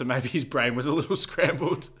trip, though, so maybe his brain was a little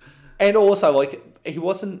scrambled. And also, like, he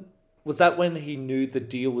wasn't... Was that when he knew the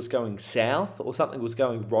deal was going south or something was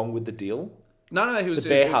going wrong with the deal? No, he was... The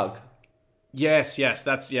bear hug. Yes,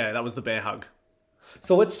 that was the bear hug.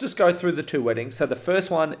 So let's just go through the 2 weddings. So the first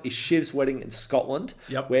one is Shiv's wedding in Scotland,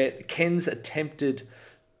 where Ken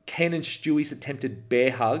and Stewie's attempted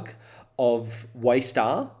bear hug of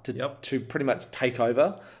Waystar to pretty much take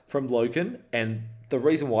over from Logan. And the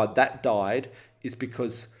reason why that died is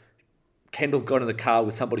because Kendall got in the car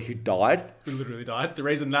with somebody who died. Who literally died. The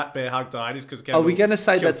reason that bear hug died is because Kendall Are we going to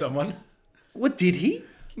say killed that's someone. What, did he?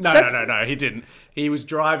 No, he didn't. He was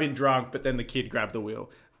driving drunk, but then the kid grabbed the wheel.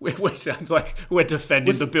 Sounds like we're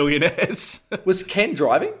defending the billionaires. Was Ken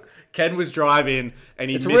driving? Ken was driving, and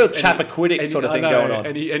it's a real Chappaquiddick sort of thing going on.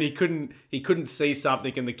 And he couldn't see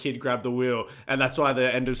something, and the kid grabbed the wheel, and that's why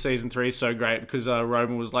the end of season 3 is so great, because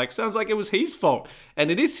Roman was like, sounds like it was his fault, and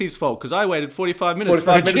it is his fault because I waited 45 minutes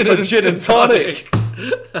for gin and tonic.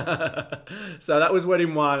 So that was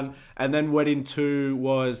wedding 1, and then wedding 2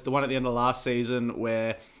 was the one at the end of last season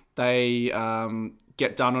where they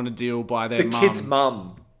get done on a deal by their mum. The kid's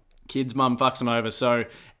mum. Kid's mum fucks them over. So,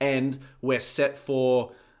 and we're set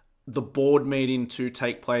for the board meeting to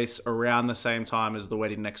take place around the same time as the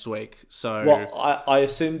wedding next week. So, well, I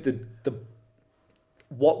assume the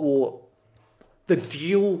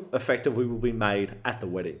deal effectively will be made at the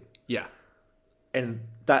wedding. Yeah, and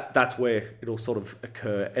that's where it'll sort of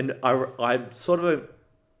occur. And I sort of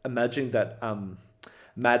imagine that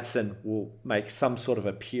Madsen will make some sort of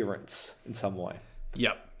appearance in some way.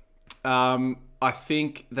 Yep. I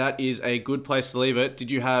think that is a good place to leave it. Did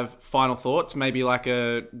you have final thoughts? Maybe like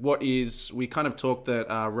we kind of talked that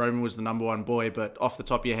Roman was the number 1 boy, but off the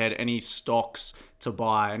top of your head, any stocks to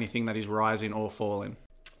buy, anything that is rising or falling?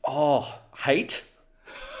 Oh, hate?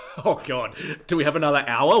 Oh, God. Do we have another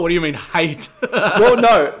hour? What do you mean hate? Well,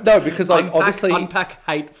 no, because obviously... Unpack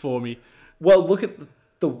hate for me. Well, look at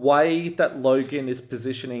the way that Logan is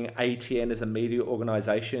positioning ATN as a media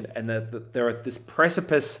organization, and that they're at this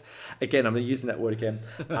precipice, again, I'm using that word again,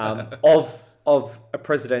 of a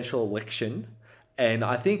presidential election. And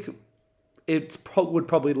I think it would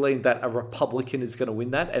probably lean that a Republican is going to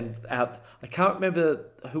win that. And I can't remember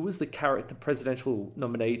who was the presidential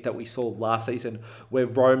nominee that we saw last season, where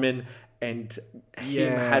Roman and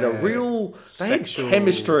him had a real sexual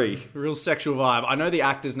chemistry. Real sexual vibe. I know the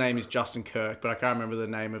actor's name is Justin Kirk, but I can't remember the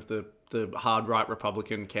name of the hard right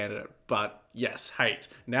Republican candidate. But yes, hate.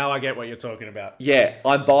 Now I get what you're talking about. Yeah,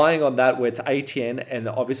 I'm buying on that where it's ATN, and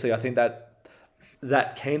obviously I think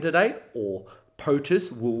that candidate or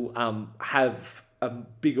POTUS will have a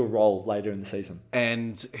bigger role later in the season.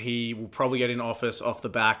 And he will probably get in office off the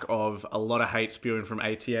back of a lot of hate spewing from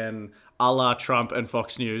ATN, a la Trump and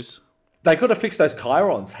Fox News. They got to fix those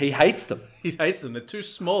chyrons. He hates them. He hates them. They're too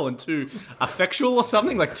small and too affectual or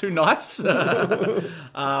something, like too nice.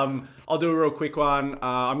 I'll do a real quick one.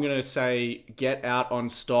 I'm going to say get out on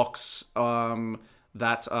stocks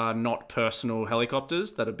that are not personal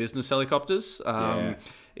helicopters, that are business helicopters.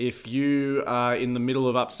 If you are in the middle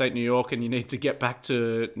of upstate New York and you need to get back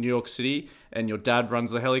to New York City and your dad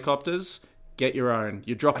runs the helicopters, get your own.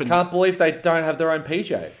 You're dropping. I can't believe they don't have their own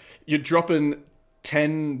PJ. You're dropping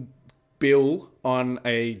 10 bill on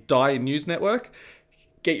a die news network.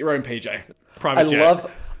 Get your own PJ. Private jet.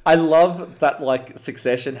 I love that like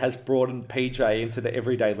Succession has brought in PJ into the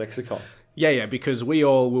everyday lexicon. Yeah, because we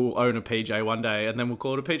all will own a PJ one day and then we'll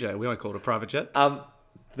call it a PJ. We won't call it a private jet.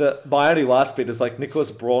 My only last bit is like Nicholas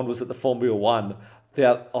Braun was at the Formula One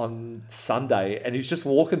on Sunday, and he's just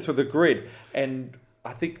walking through the grid, and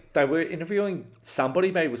I think they were interviewing somebody,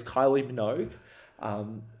 maybe it was Kylie Minogue,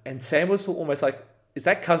 and Sam was almost like, is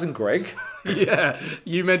that Cousin Greg? Yeah,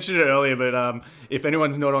 you mentioned it earlier, but if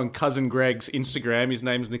anyone's not on Cousin Greg's Instagram, his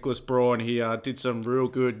name's Nicholas Braun. He did some real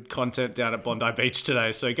good content down at Bondi Beach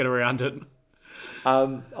today, so get around it.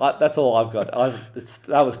 That's all I've got.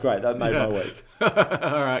 That was great. That made my week.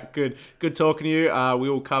 All right, good talking to you. We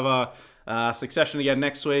will cover Succession again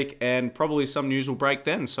next week, and probably some news will break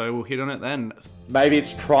then, so we'll hit on it then. Maybe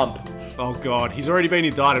it's Trump. Oh God, he's already been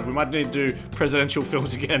indicted. We might need to do presidential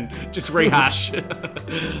films again. Just rehash.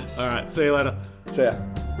 All right, see you later. See ya.